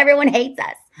that's why everyone hates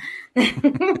us.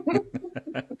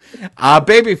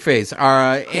 Babyface,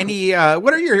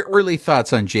 what are your early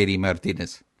thoughts on JD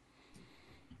Martinez?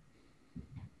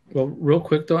 Well, real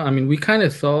quick though, we kind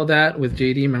of saw that with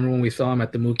JD. Remember when we saw him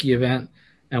at the Mookie event,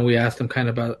 and we asked him kind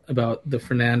of about the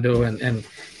Fernando, and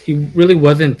he really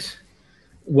wasn't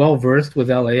well versed with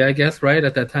LA, I guess, right?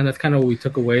 At that time, that's kind of what we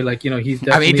took away. Like, he's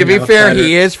definitely to be fair,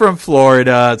 he is from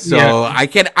Florida, so yeah.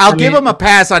 I'll give him a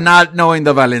pass on not knowing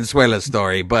the Valenzuela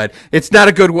story, but it's not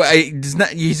a good way.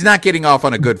 He's not getting off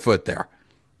on a good foot there.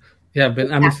 Yeah, but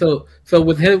so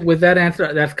with that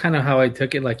answer, that's kind of how I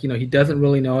took it. Like, he doesn't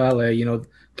really know LA.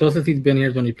 Closest he's been here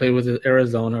is when he played with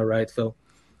Arizona, right? So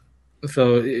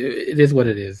it is what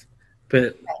it is.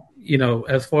 But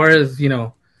as far as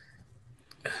I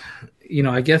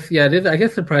guess it is. I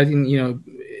guess surprising,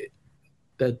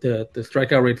 that the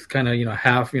strikeout rate is kind of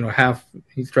half. Half.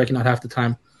 He's striking out half the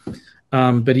time.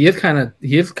 But he is kind of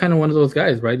one of those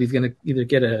guys, right? He's gonna either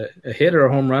get a hit or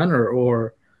a home run,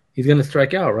 or he's gonna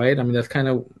strike out, right? That's kind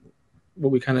of what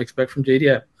we kind of expect from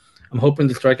JD. I'm hoping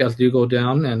the strikeouts do go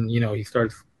down, and he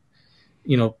starts,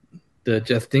 the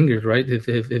Jeff Stingers, right?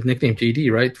 His nickname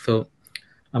JD, right? So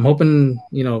I'm hoping,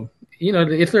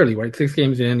 it's early, right? 6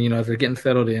 games in, as they're getting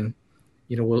settled in,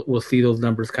 we'll see those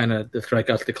numbers kind of, the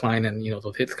strikeouts decline, and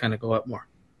those hits kind of go up more.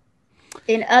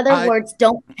 In other words,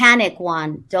 don't panic,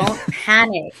 Juan. Don't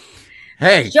panic.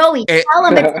 Hey, Joey, tell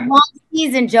him it's a long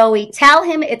season. Joey, tell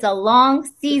him it's a long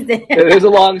season. It is a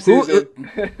long season.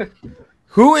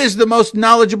 Who is the most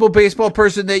knowledgeable baseball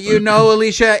person that you know,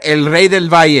 Alicia? El Rey del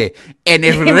Valle. And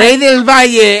if Rey del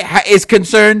Valle is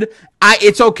concerned,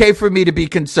 it's okay for me to be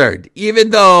concerned, even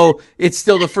though it's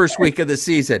still the first week of the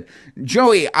season.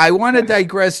 Joey, I want to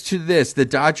digress to this. The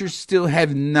Dodgers still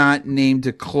have not named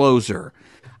a closer.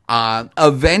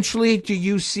 Eventually, do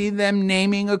you see them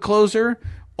naming a closer?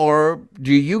 Or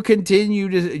do you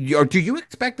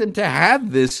expect them to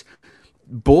have this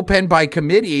bullpen by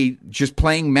committee just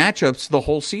playing matchups the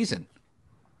whole season?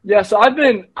 Yeah, so I've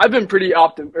been pretty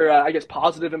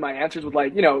positive in my answers with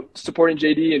supporting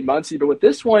JD and Muncy, but with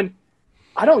this one,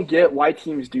 I don't get why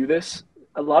teams do this.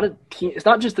 A lot of teams, it's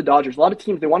not just the Dodgers. A lot of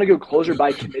teams, they want to go closer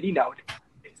by committee nowadays.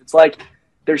 It's like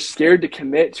they're scared to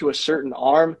commit to a certain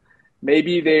arm.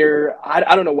 Maybe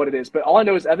I don't know what it is, but all I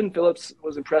know is Evan Phillips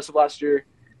was impressive last year,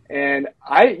 and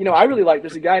I really like.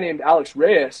 There's a guy named Alex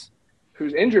Reyes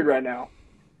who's injured right now.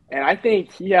 And I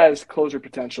think he has closer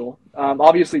potential.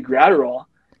 Obviously, Gratterall.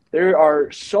 There are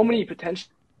so many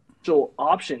potential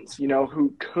options,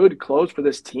 who could close for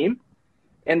this team.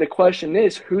 And the question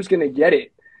is, who's going to get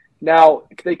it? Now,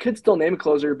 they could still name a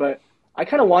closer, but I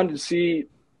kind of wanted to see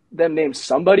them name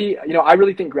somebody. I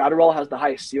really think Gratterall has the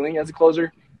highest ceiling as a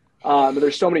closer. But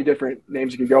there's so many different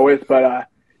names you could go with. But,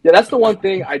 that's the one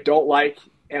thing I don't like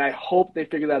and I hope they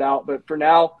figure that out. But for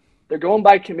now, they're going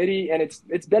by committee, and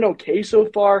it's been okay so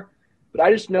far. But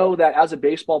I just know that as a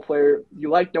baseball player, you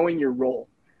like knowing your role.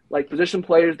 Like position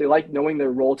players, they like knowing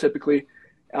their role typically.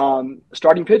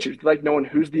 Starting pitchers, they like knowing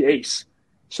who's the ace.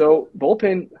 So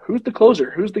bullpen, who's the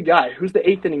closer? Who's the guy? Who's the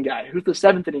eighth inning guy? Who's the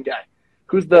seventh inning guy?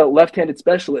 Who's the left-handed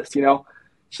specialist?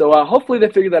 So hopefully they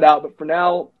figure that out. But for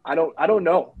now, I don't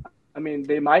know. I mean,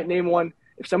 they might name one.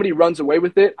 If somebody runs away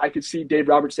with it, I could see Dave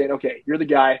Roberts saying, "Okay, you're the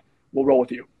guy. We'll roll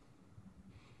with you."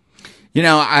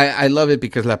 I love it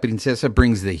because La Princesa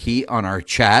brings the heat on our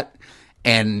chat.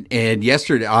 And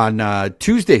yesterday on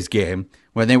Tuesday's game,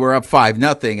 when they were up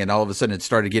 5-0, and all of a sudden it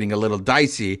started getting a little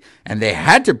dicey, and they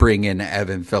had to bring in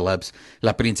Evan Phillips,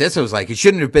 La Princesa was like, it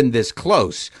shouldn't have been this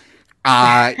close.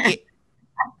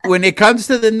 When it comes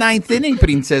to the ninth inning,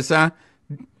 Princesa,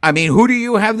 I mean, who do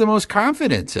you have the most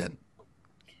confidence in?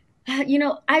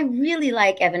 I really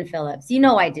like Evan Phillips.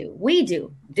 I do. We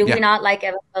do. Do we not like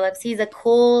Evan Phillips? He's a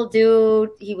cool dude.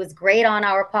 He was great on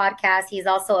our podcast. He's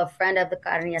also a friend of the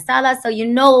Carne Asada. So,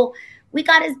 we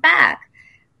got his back.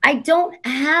 I don't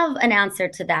have an answer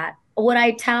to that. What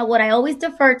I always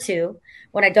defer to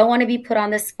when I don't want to be put on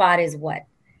the spot is what?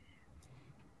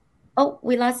 Oh,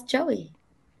 we lost Joey.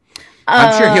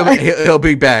 I'm sure he'll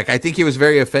be back. I think he was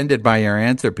very offended by your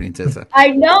answer, Princesa. I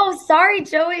know. Sorry,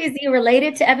 Joey. Is he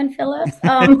related to Evan Phillips?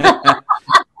 I'm not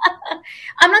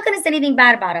going to say anything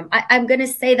bad about him. I'm going to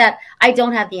say that I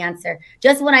don't have the answer.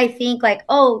 Just when I think like,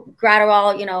 oh,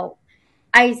 Gratterall,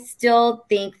 I still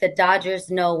think the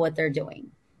Dodgers know what they're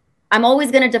doing. I'm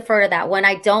always going to defer to that. When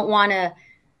I don't want to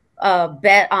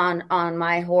bet on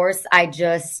my horse, I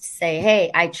just say,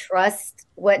 hey, I trust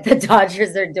what the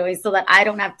Dodgers are doing so that I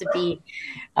don't have to be,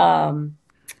 I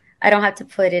don't have to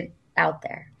put it out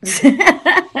there.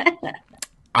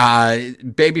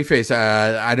 Babyface,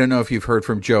 I don't know if you've heard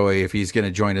from Joey, if he's going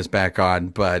to join us back on,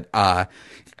 but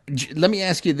let me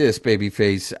ask you this,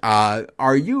 Babyface.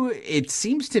 It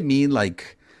seems to me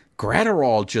like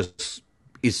Gratterall just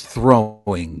is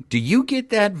throwing. Do you get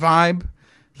that vibe?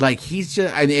 Like he's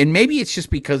just, and maybe it's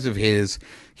just because of his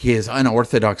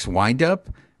unorthodox windup,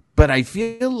 but I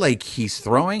feel like he's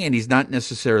throwing and he's not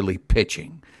necessarily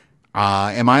pitching.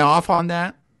 Am I off on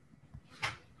that?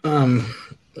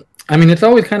 It's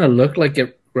always kind of looked like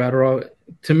it. Gratterall,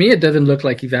 to me, it doesn't look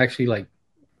like he's actually like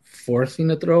forcing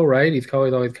the throw. Right? He's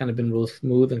always kind of been real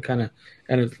smooth and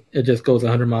it just goes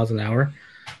 100 miles an hour.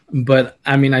 But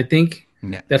I think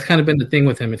that's kind of been the thing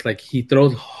with him. It's like he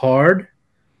throws hard,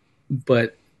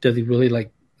 but does he really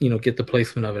get the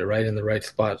placement of it right in the right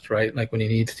spots, right? Like when he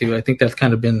needs to. I think that's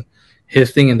kind of been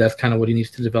his thing, and that's kind of what he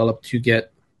needs to develop to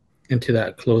get into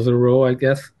that closer role, I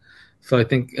guess. So I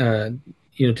think,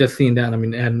 just seeing that,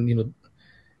 and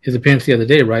his appearance the other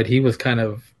day, right? He was kind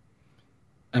of,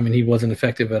 he wasn't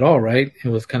effective at all, right? It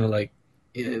was kind of like,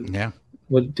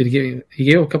 what did he give? He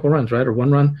gave a couple runs, right? Or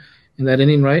one run in that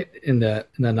inning, right? In that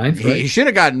ninth, right? He should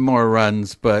have gotten more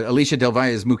runs, but Alicia Del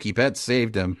Valle's Mookie Betts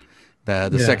saved him.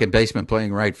 The second baseman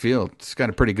playing right field. It's got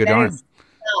a pretty good arm.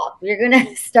 Stop. You're going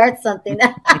to start something.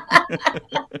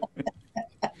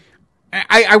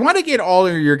 I want to get all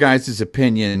of your guys'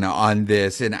 opinion on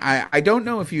this, and I don't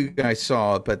know if you guys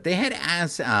saw it, but they had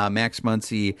asked Max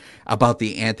Muncy about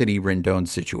the Anthony Rendon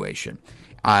situation.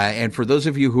 And for those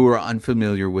of you who are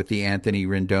unfamiliar with the Anthony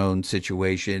Rendon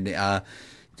situation,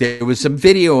 there was some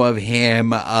video of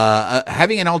him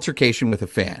having an altercation with a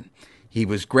fan. He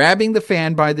was grabbing the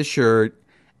fan by the shirt,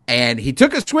 and he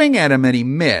took a swing at him, and he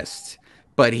missed.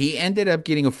 But he ended up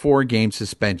getting a 4-game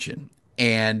suspension.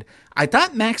 And I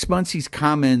thought Max Muncy's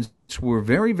comments were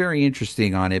very, very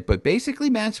interesting on it. But basically,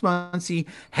 Max Muncy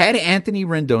had Anthony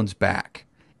Rendon's back.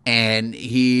 And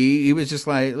he was just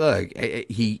like, look,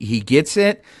 he gets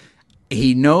it.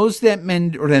 He knows that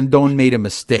Rendon made a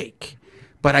mistake.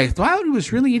 But I thought it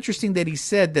was really interesting that he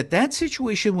said that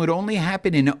situation would only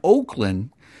happen in Oakland,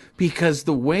 because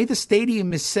the way the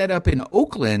stadium is set up in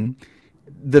Oakland,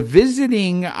 the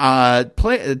visiting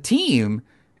team,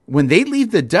 when they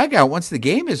leave the dugout, once the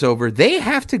game is over, they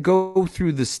have to go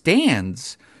through the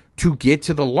stands to get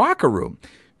to the locker room,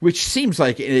 which seems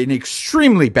like an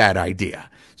extremely bad idea.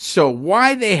 So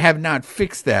why they have not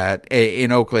fixed that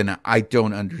in Oakland, I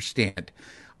don't understand.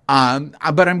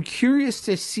 But I'm curious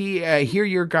to hear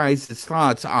your guys'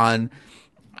 thoughts on,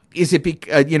 is it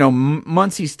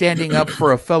Muncy standing up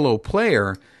for a fellow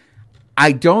player?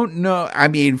 I don't know.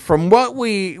 From what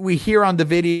we hear on the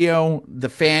video, the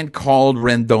fan called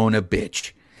Rendon a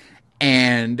bitch.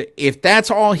 And if that's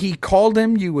all he called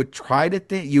him, you would try to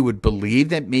think, you would believe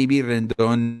that maybe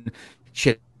Rendon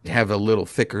should have a little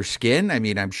thicker skin.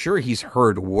 I'm sure he's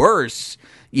heard worse,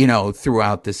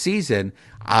 throughout the season.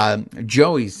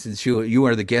 Joey, since you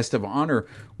are the guest of honor,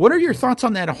 what are your thoughts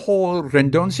on that whole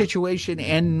Rendon situation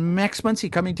and Max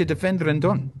Muncy coming to defend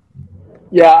Rendon?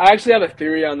 Yeah, I actually have a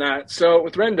theory on that. So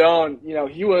with Rendon,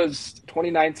 he was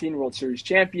 2019 World Series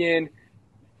champion,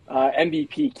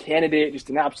 MVP candidate, just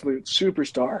an absolute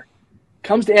superstar.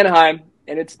 Comes to Anaheim,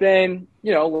 and it's been,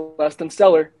 less than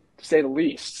stellar, to say the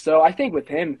least. So I think with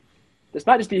him, this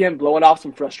might just be him blowing off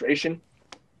some frustration.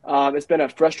 It's been a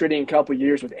frustrating couple of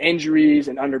years with injuries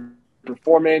and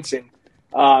underperformance. And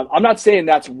I'm not saying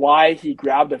that's why he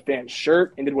grabbed a fan's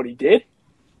shirt and did what he did,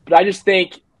 but I just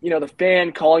think, the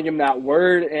fan calling him that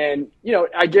word, and,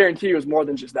 I guarantee it was more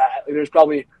than just that. There's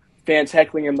probably fans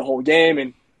heckling him the whole game,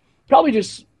 and probably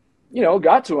just,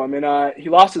 got to him, and he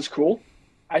lost his cool.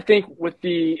 I think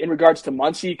in regards to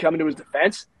Muncy coming to his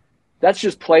defense, that's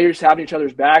just players having each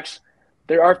other's backs.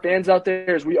 There are fans out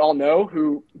there, as we all know,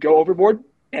 who go overboard,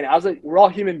 and we're all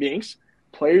human beings.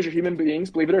 Players are human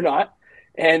beings, believe it or not,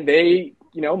 and they,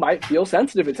 might feel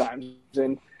sensitive at times.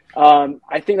 And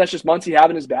I think that's just Muncy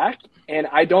having his back, and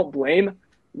I don't blame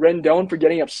Rendon for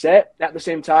getting upset. At the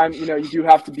same time, you do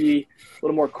have to be a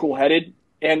little more cool-headed.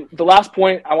 And the last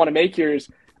point I want to make here is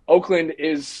Oakland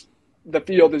the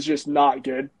field is just not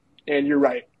good, and you're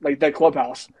right. Like that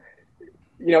clubhouse,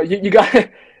 you got to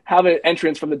have an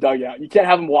entrance from the dugout. You can't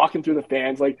have them walking through the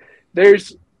fans. Like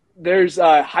there's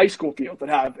high school fields that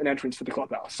have an entrance to the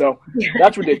clubhouse, so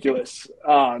that's ridiculous.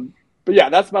 But yeah,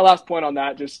 that's my last point on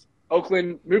that. Just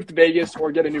Oakland, move to Vegas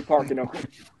or get a new park in Oakland.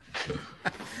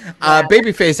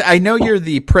 Babyface, I know you're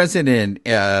the president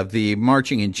of the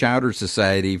Marching and Chowder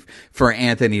Society for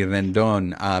Anthony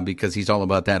Rendon because he's all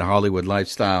about that Hollywood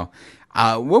lifestyle.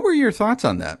 What were your thoughts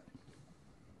on that?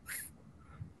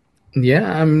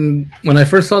 Yeah, when I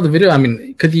first saw the video,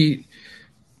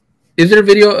 is there a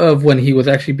video of when he was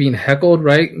actually being heckled,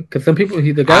 right? Because some people,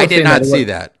 the guy I did not see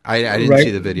that. I didn't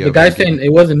see the video. The guy saying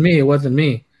it wasn't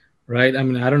me, right? I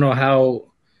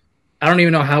don't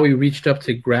even know how he reached up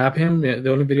to grab him.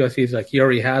 The only video I see is like he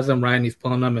already has him, right? And he's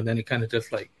pulling him, and then he kind of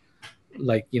just like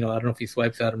I don't know if he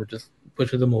swipes at him or just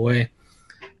pushes him away.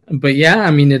 But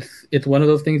yeah, it's one of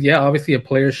those things. Yeah, obviously a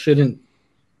player shouldn't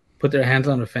put their hands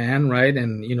on a fan, right?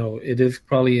 And it is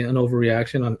probably an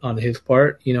overreaction on his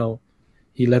part.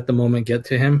 He let the moment get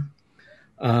to him.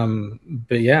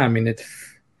 But yeah,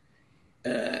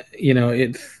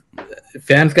 it's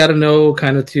fans got to know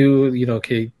kind of too.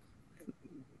 Okay.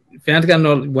 Fans got to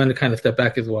know when to kind of step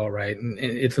back as well, right? And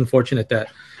it's unfortunate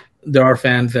that there are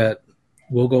fans that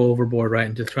will go overboard, right,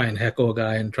 and just try and heckle a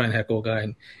guy. And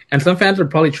some fans are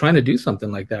probably trying to do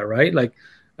something like that, right? Like,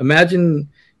 imagine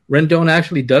Rendon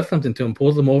actually does something to him,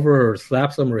 pulls him over or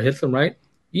slaps him or hits him, right?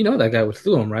 That guy would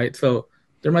sue him, right? So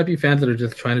there might be fans that are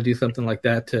just trying to do something like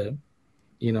that to,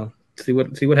 see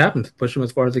what happens, push him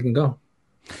as far as they can go.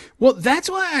 Well, that's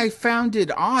why I found it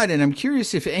odd, and I'm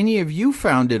curious if any of you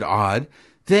found it odd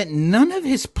that none of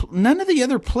the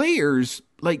other players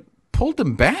like pulled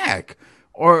him back,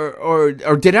 or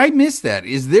did I miss that?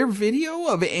 Is there video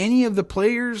of any of the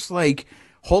players like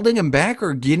holding him back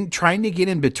or trying to get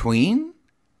in between?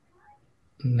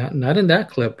 Not in that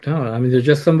clip. No, there's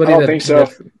just somebody. I don't think so.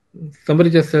 Somebody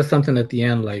just says something at the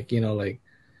end, like I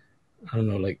don't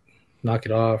know, like knock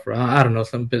it off, or I don't know,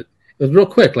 something. But it was real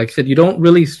quick. Like I said, you don't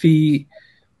really see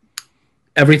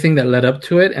everything that led up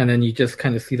to it, and then you just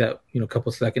kind of see that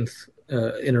couple seconds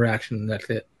interaction, and that's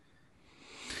it.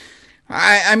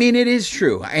 It is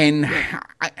true, and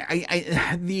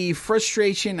the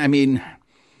frustration.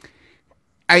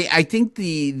 I think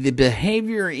the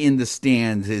behavior in the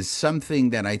stands is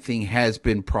something that I think has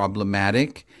been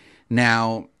problematic.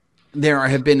 Now, there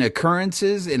have been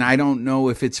occurrences, and I don't know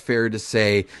if it's fair to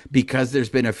say, because there's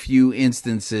been a few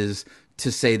instances, to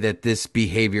say that this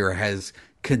behavior has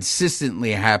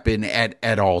consistently happened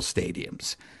at all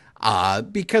stadiums.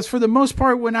 Because for the most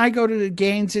part, when I go to the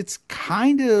games, it's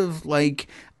kind of like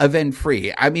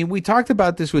event-free. We talked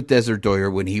about this with Desert Doyer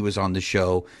when he was on the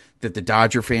show, that the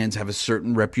Dodger fans have a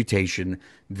certain reputation.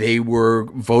 They were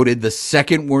voted the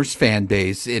second worst fan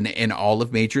base in all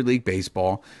of Major League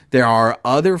Baseball. There are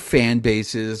other fan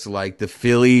bases like the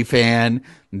Philly fan.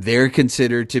 They're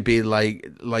considered to be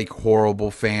like horrible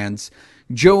fans.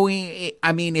 Joey,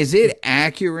 is it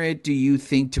accurate, do you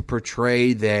think, to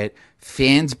portray that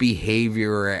fans'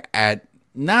 behavior at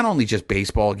not only just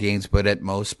baseball games, but at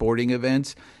most sporting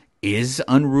events is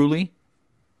unruly?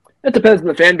 It depends on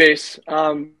the fan base.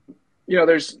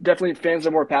 There's definitely fans that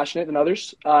are more passionate than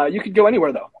others. You could go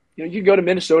anywhere, though. You could go to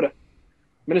Minnesota.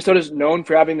 Minnesota's known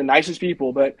for having the nicest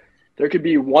people, but there could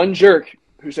be one jerk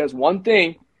who says one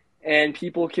thing, and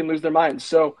people can lose their minds.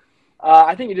 So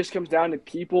I think it just comes down to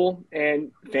people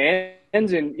and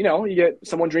fans, and you get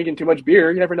someone drinking too much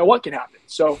beer, you never know what can happen.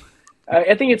 So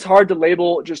I think it's hard to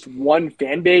label just one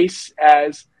fan base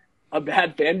as a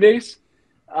bad fan base.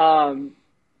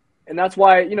 And that's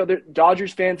why, the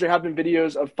Dodgers fans, there have been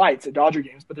videos of fights at Dodger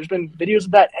games, but there's been videos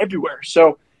of that everywhere.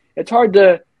 So it's hard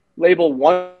to label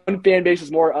one fan base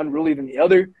as more unruly than the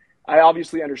other. I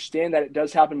obviously understand that it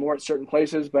does happen more at certain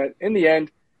places, but in the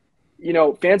end,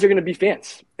 fans are going to be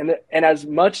fans. And as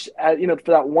much as,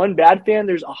 for that one bad fan,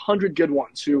 there's 100 good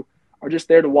ones who are just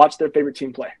there to watch their favorite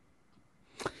team play.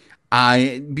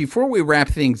 Before we wrap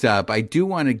things up, I do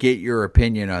want to get your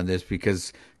opinion on this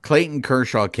because Clayton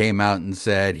Kershaw came out and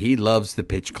said he loves the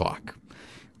pitch clock.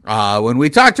 When we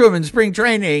talked to him in spring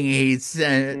training, he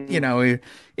said,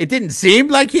 it didn't seem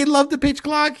like he loved the pitch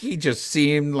clock. He just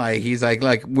seemed like he's like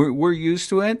we're used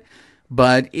to it,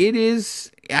 but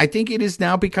I think it has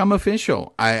now become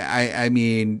official. I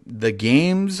mean, the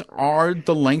games are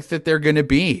the length that they're going to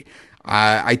be.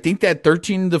 I think that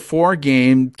 13-4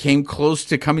 game came close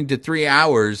to coming to 3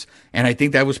 hours, and I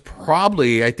think that was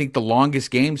probably, the longest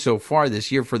game so far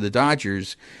this year for the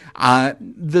Dodgers.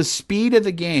 The speed of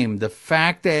the game, the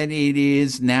fact that it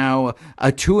is now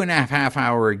a 2.5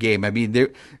 hour game. I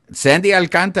mean, Sandy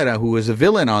Alcantara, who was a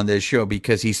villain on this show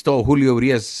because he stole Julio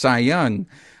Urias' Cy Young,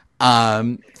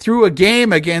 threw a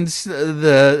game against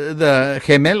the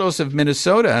Gemelos of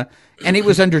Minnesota, and it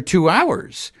was under 2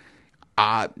 hours.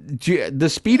 The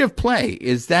speed of play,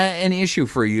 is that an issue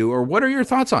for you, or what are your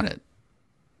thoughts on it?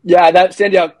 Yeah, that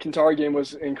Sandy Alcantara game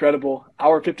was incredible.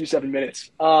 Hour 57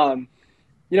 minutes.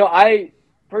 I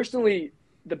personally,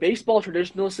 the baseball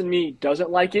traditionalist in me doesn't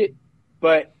like it,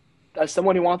 but as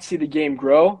someone who wants to see the game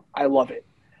grow, I love it.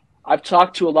 I've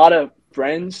talked to a lot of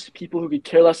friends, people who could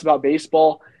care less about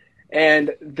baseball,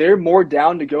 and they're more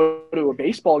down to go to a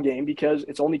baseball game because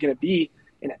it's only going to be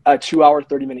a 2 hour,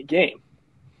 30-minute game.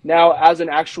 Now, as an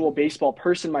actual baseball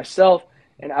person myself,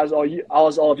 and as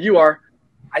all of you are,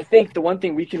 I think the one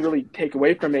thing we can really take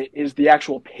away from it is the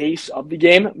actual pace of the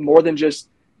game more than just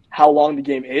how long the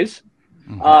game is.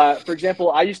 Mm-hmm. For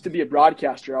example, I used to be a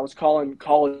broadcaster. I was calling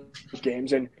college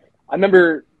games, and I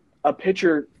remember a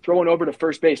pitcher throwing over to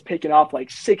first base, picking off like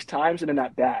 6 times and in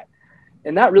that bat.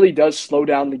 And that really does slow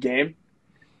down the game.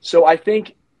 So I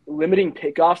think limiting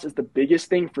pickoffs is the biggest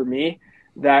thing for me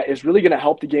that is really going to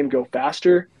help the game go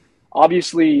faster.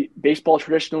 Obviously, baseball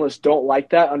traditionalists don't like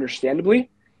that, understandably,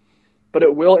 but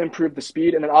it will improve the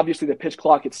speed. And then obviously the pitch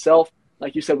clock itself,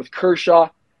 like you said with Kershaw,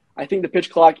 I think the pitch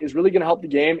clock is really going to help the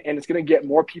game, and it's going to get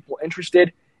more people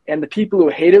interested. And the people who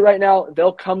hate it right now,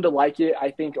 they'll come to like it,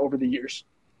 I think, over the years.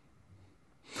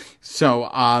 So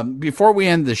before we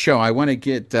end the show, I want to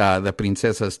get the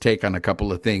Princesa's take on a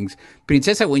couple of things.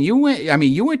 Princesa, when you went,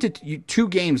 you went to 2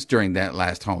 games during that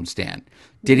last homestand.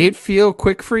 Did it feel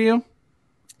quick for you?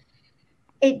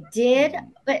 It did,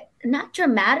 but not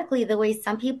dramatically the way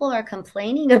some people are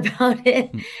complaining about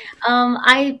it.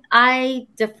 I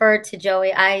defer to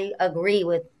Joey. I agree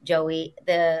with Joey.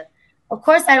 Of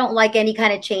course, I don't like any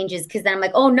kind of changes because then I'm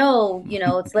like, oh no,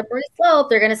 it's slippery slope.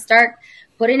 They're going to start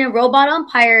putting in robot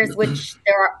umpires, which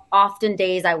there are often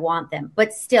days I want them.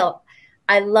 But still,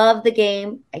 I love the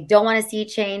game. I don't want to see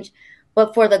change.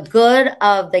 But for the good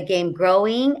of the game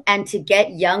growing and to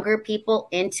get younger people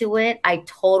into it, I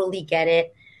totally get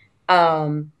it.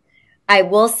 I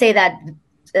will say that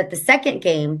at the second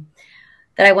game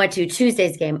that I went to,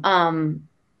 Tuesday's game,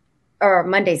 or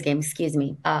Monday's game, excuse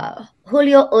me,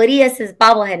 Julio Urias'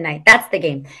 bobblehead night. That's the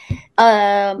game.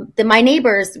 My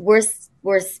neighbors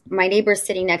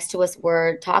sitting next to us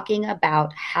were talking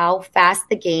about how fast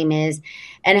the game is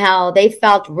and how they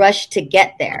felt rushed to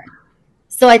get there.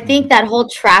 So I think that whole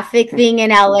traffic thing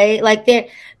in LA, like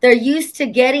they're used to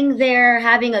getting there,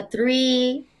 having a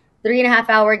 3.5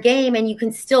 hour game, and you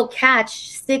can still catch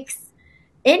 6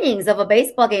 innings of a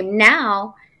baseball game.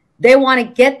 Now they want to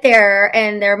get there,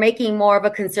 and they're making more of a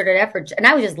concerted effort. And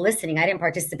I was just listening. I didn't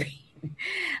participate.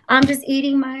 I'm just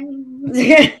eating mine.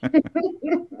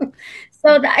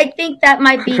 So I think that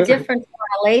might be different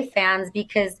for LA fans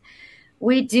because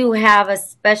we do have a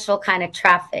special kind of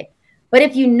traffic. But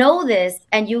if you know this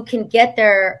and you can get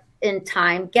there in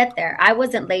time, get there. I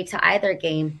wasn't late to either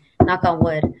game, knock on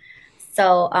wood.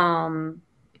 So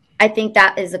I think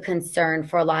that is a concern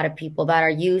for a lot of people that are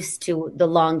used to the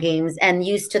long games and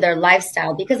used to their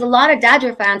lifestyle, because a lot of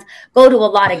Dodger fans go to a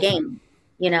lot of games,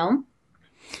 No,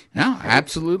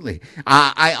 absolutely.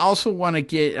 I also want to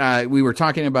get, we were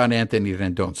talking about Anthony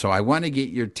Rendon, so I want to get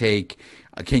your take.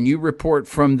 Can you report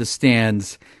from the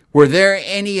stands? Were there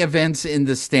any events in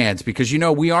the stands? Because,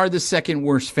 we are the second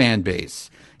worst fan base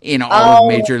in all of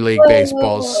Major League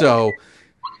Baseball. So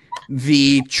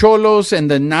the cholos and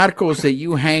the narcos that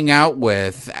you hang out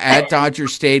with at Dodger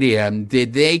Stadium,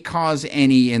 did they cause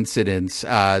any incidents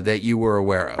that you were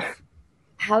aware of?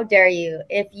 How dare you?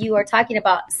 If you are talking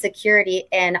about security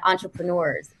and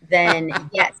entrepreneurs, then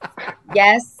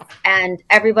yes. And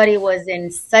everybody was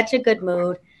in such a good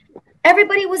mood.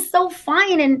 Everybody was so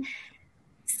fine. And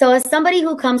so as somebody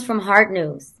who comes from hard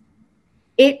news,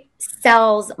 it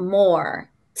sells more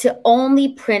to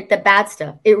only print the bad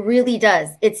stuff. It really does.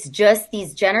 It's just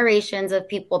these generations of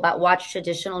people that watch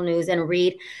traditional news and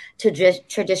read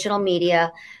traditional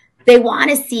media. They want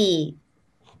to see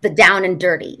the down and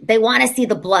dirty. They want to see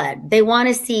the blood. They want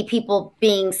to see people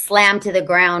being slammed to the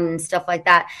ground and stuff like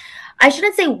that. I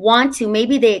shouldn't say want to.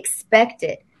 Maybe they expect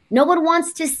it. No one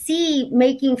wants to see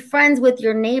making friends with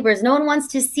your neighbors. No one wants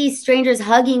to see strangers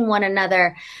hugging one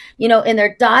another, you know, in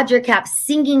their Dodger caps,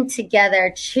 singing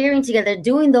together, cheering together,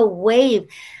 doing the wave.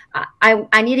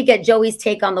 I need to get Joey's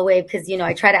take on the wave because, you know,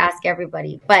 I try to ask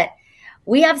everybody. But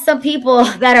we have some people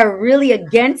that are really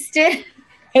against it,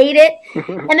 hate it.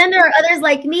 And then there are others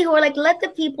like me who are like, let the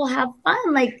people have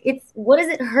fun. Like, what is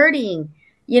it hurting?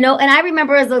 You know, and I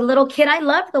remember as a little kid, I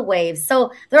loved the waves.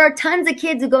 So there are tons of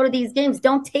kids who go to these games.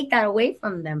 Don't take that away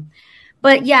from them.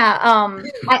 But yeah,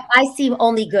 I see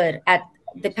only good at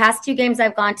the past 2 games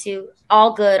I've gone to.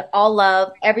 All good, all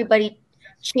love. Everybody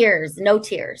cheers, no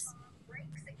tears.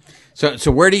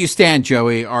 So where do you stand,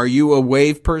 Joey? Are you a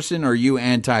wave person or are you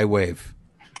anti-wave?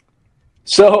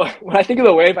 So when I think of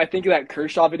the wave, I think of that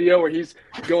Kershaw video where he's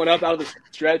going up out of the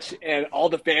stretch and all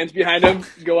the fans behind him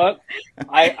go up.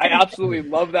 I absolutely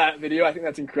love that video. I think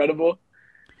that's incredible.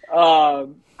 I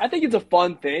think it's a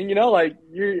fun thing, you know, like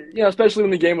especially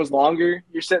when the game was longer,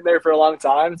 you're sitting there for a long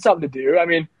time. It's something to do. I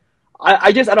mean,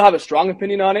 I guess I don't have a strong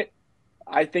opinion on it.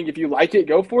 I think if you like it,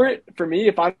 go for it. For me,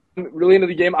 if I'm really into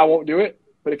the game, I won't do it.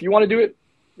 But if you want to do it,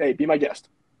 hey, be my guest.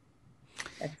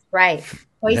 That's right.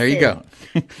 There you go.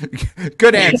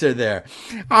 Good answer there.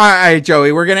 All right,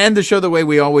 Joey, we're going to end the show the way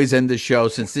we always end the show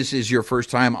since this is your first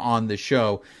time on the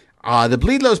show. The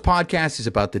Bleed Lows podcast is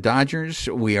about the Dodgers.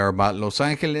 We are about Los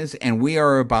Angeles, and we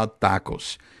are about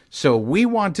tacos. So we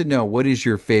want to know, what is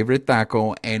your favorite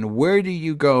taco, and where do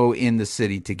you go in the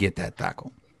city to get that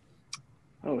taco?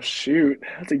 Oh, shoot.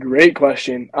 That's a great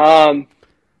question. I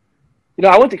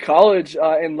went to college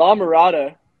in La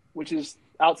Mirada, which is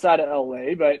outside of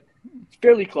L.A., but it's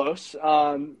fairly close,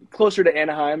 closer to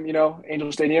Anaheim,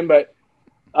 Angel Stadium. But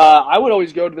I would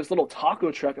always go to this little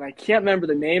taco truck, and I can't remember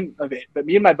the name of it. But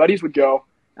me and my buddies would go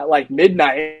at like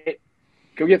midnight,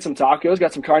 go get some tacos,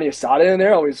 got some carne asada in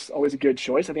there, always a good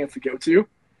choice. I think that's the go-to.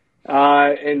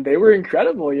 And they were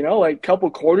incredible, like couple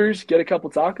quarters, get a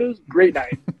couple tacos, great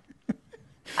night.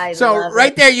 So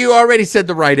right there, you already said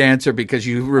the right answer because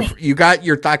you got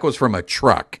your tacos from a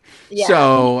truck. Yeah.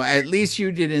 So at least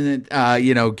you didn't,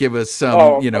 give us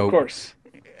some. Of course.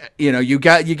 You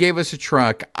gave us a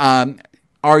truck.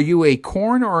 Are you a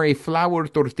corn or a flour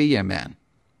tortilla man?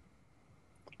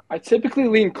 I typically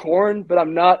lean corn, but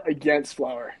I'm not against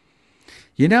flour.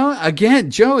 Again,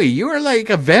 Joey, you are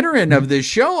like a veteran of this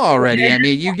show already. I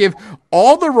mean, you give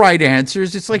all the right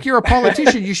answers. It's like you're a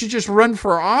politician. You should just run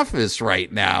for office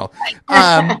right now.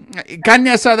 Carne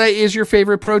asada is your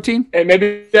favorite protein? And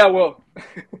maybe I will.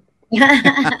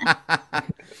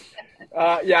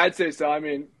 I'd say so. I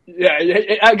mean,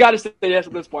 I got to say yes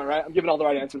at this point, right? I'm giving all the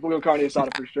right answers. We'll go carne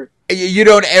asada for sure. You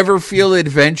don't ever feel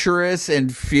adventurous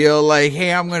and feel like,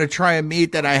 hey, I'm going to try a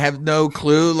meat that I have no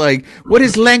clue. Like, what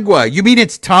is lengua? You mean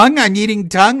it's tongue? I'm eating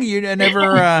tongue? You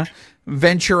never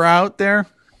venture out there?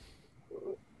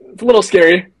 It's a little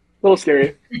scary.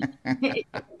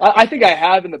 I think I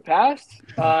have in the past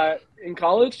in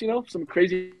college, some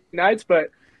crazy nights.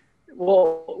 But,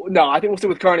 no, I think we'll stick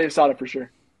with carne asada for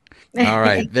sure. All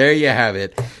right, there you have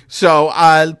it. So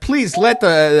please let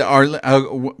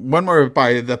one more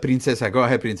by the Princesa. Go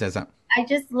ahead, Princesa. I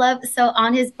just love, so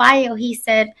on his bio, he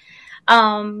said,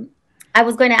 I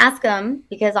was going to ask him,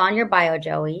 because on your bio,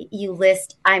 Joey, you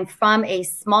list, I'm from a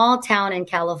small town in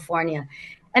California.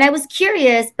 And I was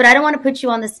curious, but I don't want to put you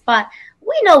on the spot.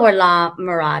 We know where La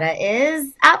Mirada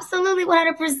is. Absolutely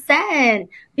 100%.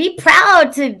 Be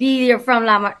proud to be from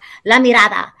La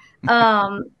Mirada.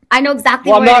 I know exactly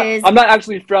where it is. I'm not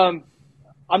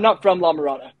from La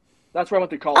Mirada. That's where I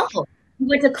went to college. Oh, you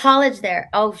went to college there.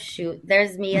 Oh, shoot.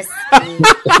 There's me.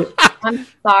 I'm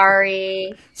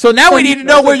sorry. So now we need to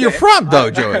know where you're from, though,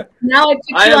 Joey. Now I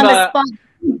put you on the spot.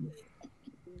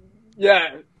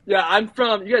 Yeah, I'm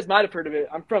from, you guys might have heard of it.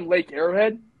 I'm from Lake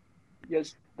Arrowhead.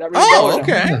 Yes, that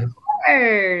okay. Of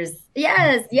course.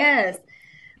 Yes.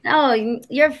 No,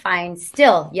 you're fine.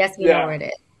 Still, yes, we know where it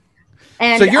is.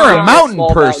 And, so you're a mountain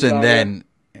person then.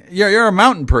 You're a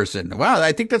mountain person. Wow,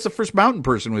 I think that's the first mountain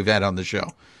person we've had on the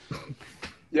show.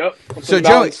 Yep. So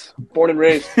Joey, born and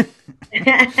raised.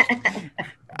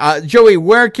 Joey,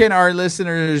 where can our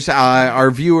listeners,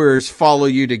 our viewers, follow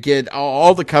you to get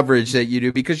all the coverage that you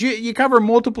do? Because you cover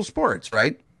multiple sports,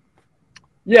 right?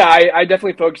 Yeah, I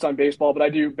definitely focus on baseball, but I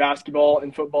do basketball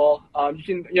and football. You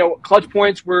can, Clutch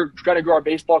Points, we're trying to grow our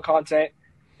baseball content.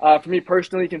 For me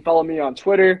personally, you can follow me on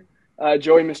Twitter,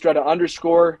 Joey Mistretta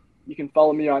 _. You can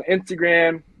follow me on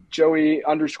Instagram, Joey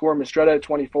 _Mistretta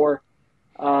 24.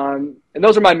 And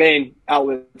those are my main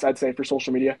outlets, I'd say, for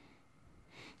social media.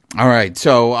 All right.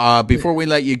 So before we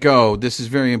let you go, this is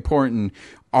very important.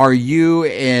 Are you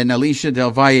an Alicia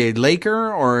Del Valle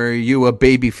Laker or are you a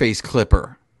babyface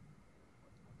Clipper?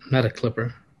 Not a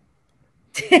Clipper.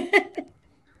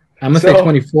 I'm going to say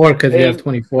 24 because he has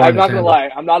 24. I'm not going to lie.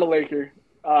 I'm not a Laker.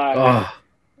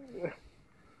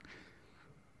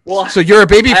 Well, so you're a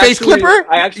babyface Clipper?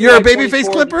 You're a babyface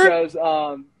Clipper? Because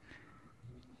I'm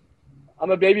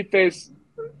a babyface.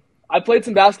 I played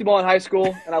some basketball in high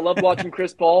school, and I loved watching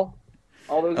Chris Paul,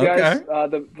 all those guys,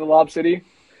 the Lob City.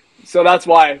 So that's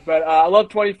why. But I love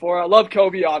 24. I love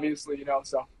Kobe, obviously,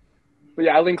 so. But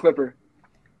yeah, I lean Clipper.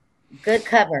 Good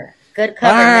cover. All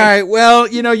right. Well,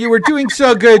 you were doing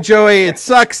so good, Joey. It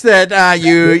sucks that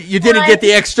you didn't get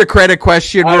the extra credit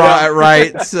question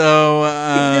right.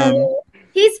 So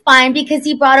he's fine because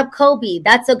he brought up Kobe.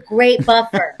 That's a great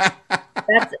buffer.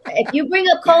 If you bring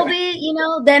up Kobe,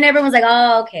 then everyone's like,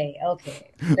 oh, okay.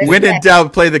 When in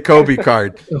doubt, play the Kobe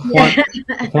card.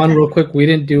 Juan, real quick, we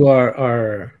didn't do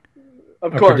our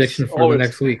prediction for the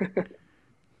next week.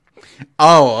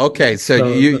 Oh, okay.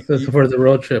 So you for the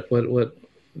road trip, what?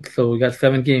 So we got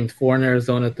 7 games: 4 in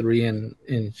Arizona, 3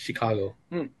 in Chicago.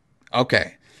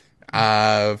 Okay.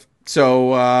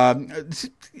 So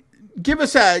give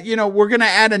us we're going to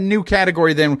add a new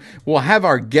category. Then we'll have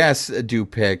our guests do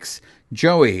picks.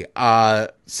 Joey,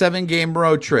 7-game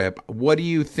road trip. What do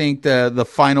you think the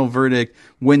final verdict,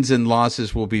 wins and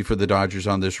losses, will be for the Dodgers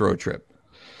on this road trip?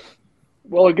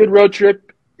 Well, a good road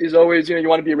trip is always, you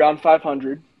want to be around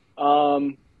 500.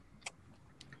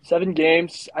 7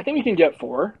 games. I think we can get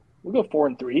 4. We'll go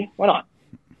 4-3. Why not?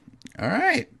 All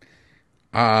right.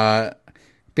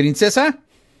 Princesa?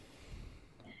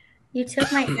 You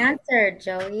took my answer,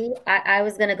 Joey. I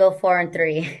was going to go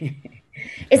 4-3.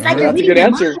 It's like you're that's a good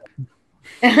answer.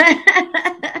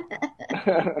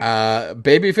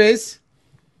 Babyface?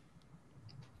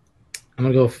 I'm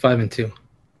going to go 5-2.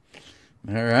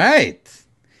 All right.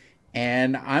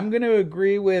 And I'm going to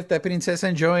agree with Princesa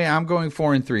and Joey. I'm going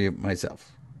 4-3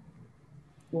 myself.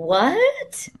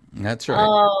 What? That's right.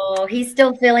 Oh, he's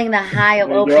still feeling the high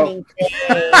of opening day.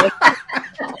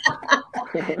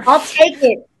 I'll take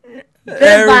it.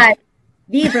 Goodbye.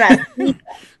 Vibra.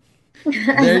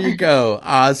 There you go.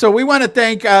 So we want to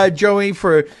thank Joey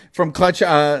from Clutch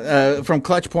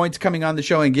Points coming on the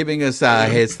show and giving us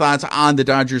his thoughts on the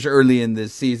Dodgers early in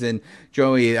this season.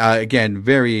 Joey, again,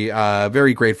 very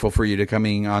very grateful for you to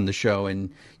coming on the show and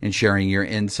sharing your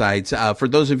insights. For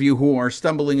those of you who are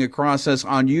stumbling across us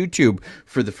on YouTube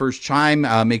for the first time,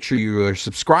 make sure you are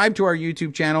subscribed to our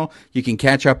YouTube channel. You can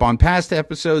catch up on past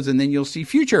episodes, and then you'll see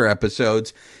future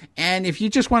episodes. And if you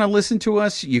just want to listen to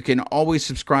us, you can always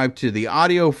subscribe to the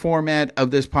audio format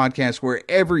of this podcast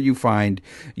wherever you find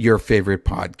your favorite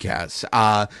podcasts.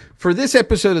 For this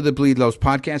episode of the Bleed Lows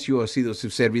podcast, yo he sido su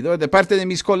servidor de parte de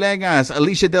mis colegas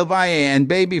Alicia Del Valle and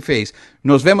Babyface.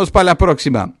 Nos vemos para la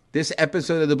próxima. This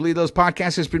episode of the Bleed Lows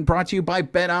podcast has been brought to you by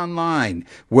Bet Online,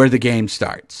 where the game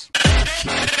starts.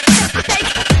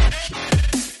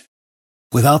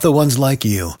 Without the ones like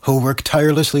you, who work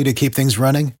tirelessly to keep things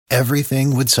running,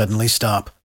 everything would suddenly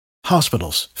stop.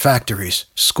 Hospitals, factories,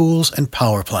 schools, and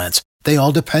power plants, they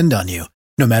all depend on you.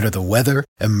 No matter the weather,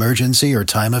 emergency, or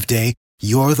time of day,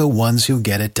 you're the ones who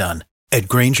get it done. At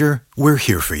Grainger, we're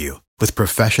here for you with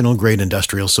professional-grade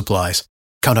industrial supplies.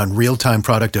 Count on real-time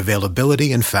product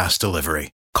availability and fast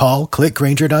delivery. Call, click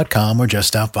Grainger.com, or just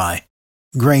stop by.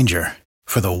 Grainger,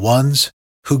 for the ones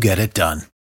who get it done.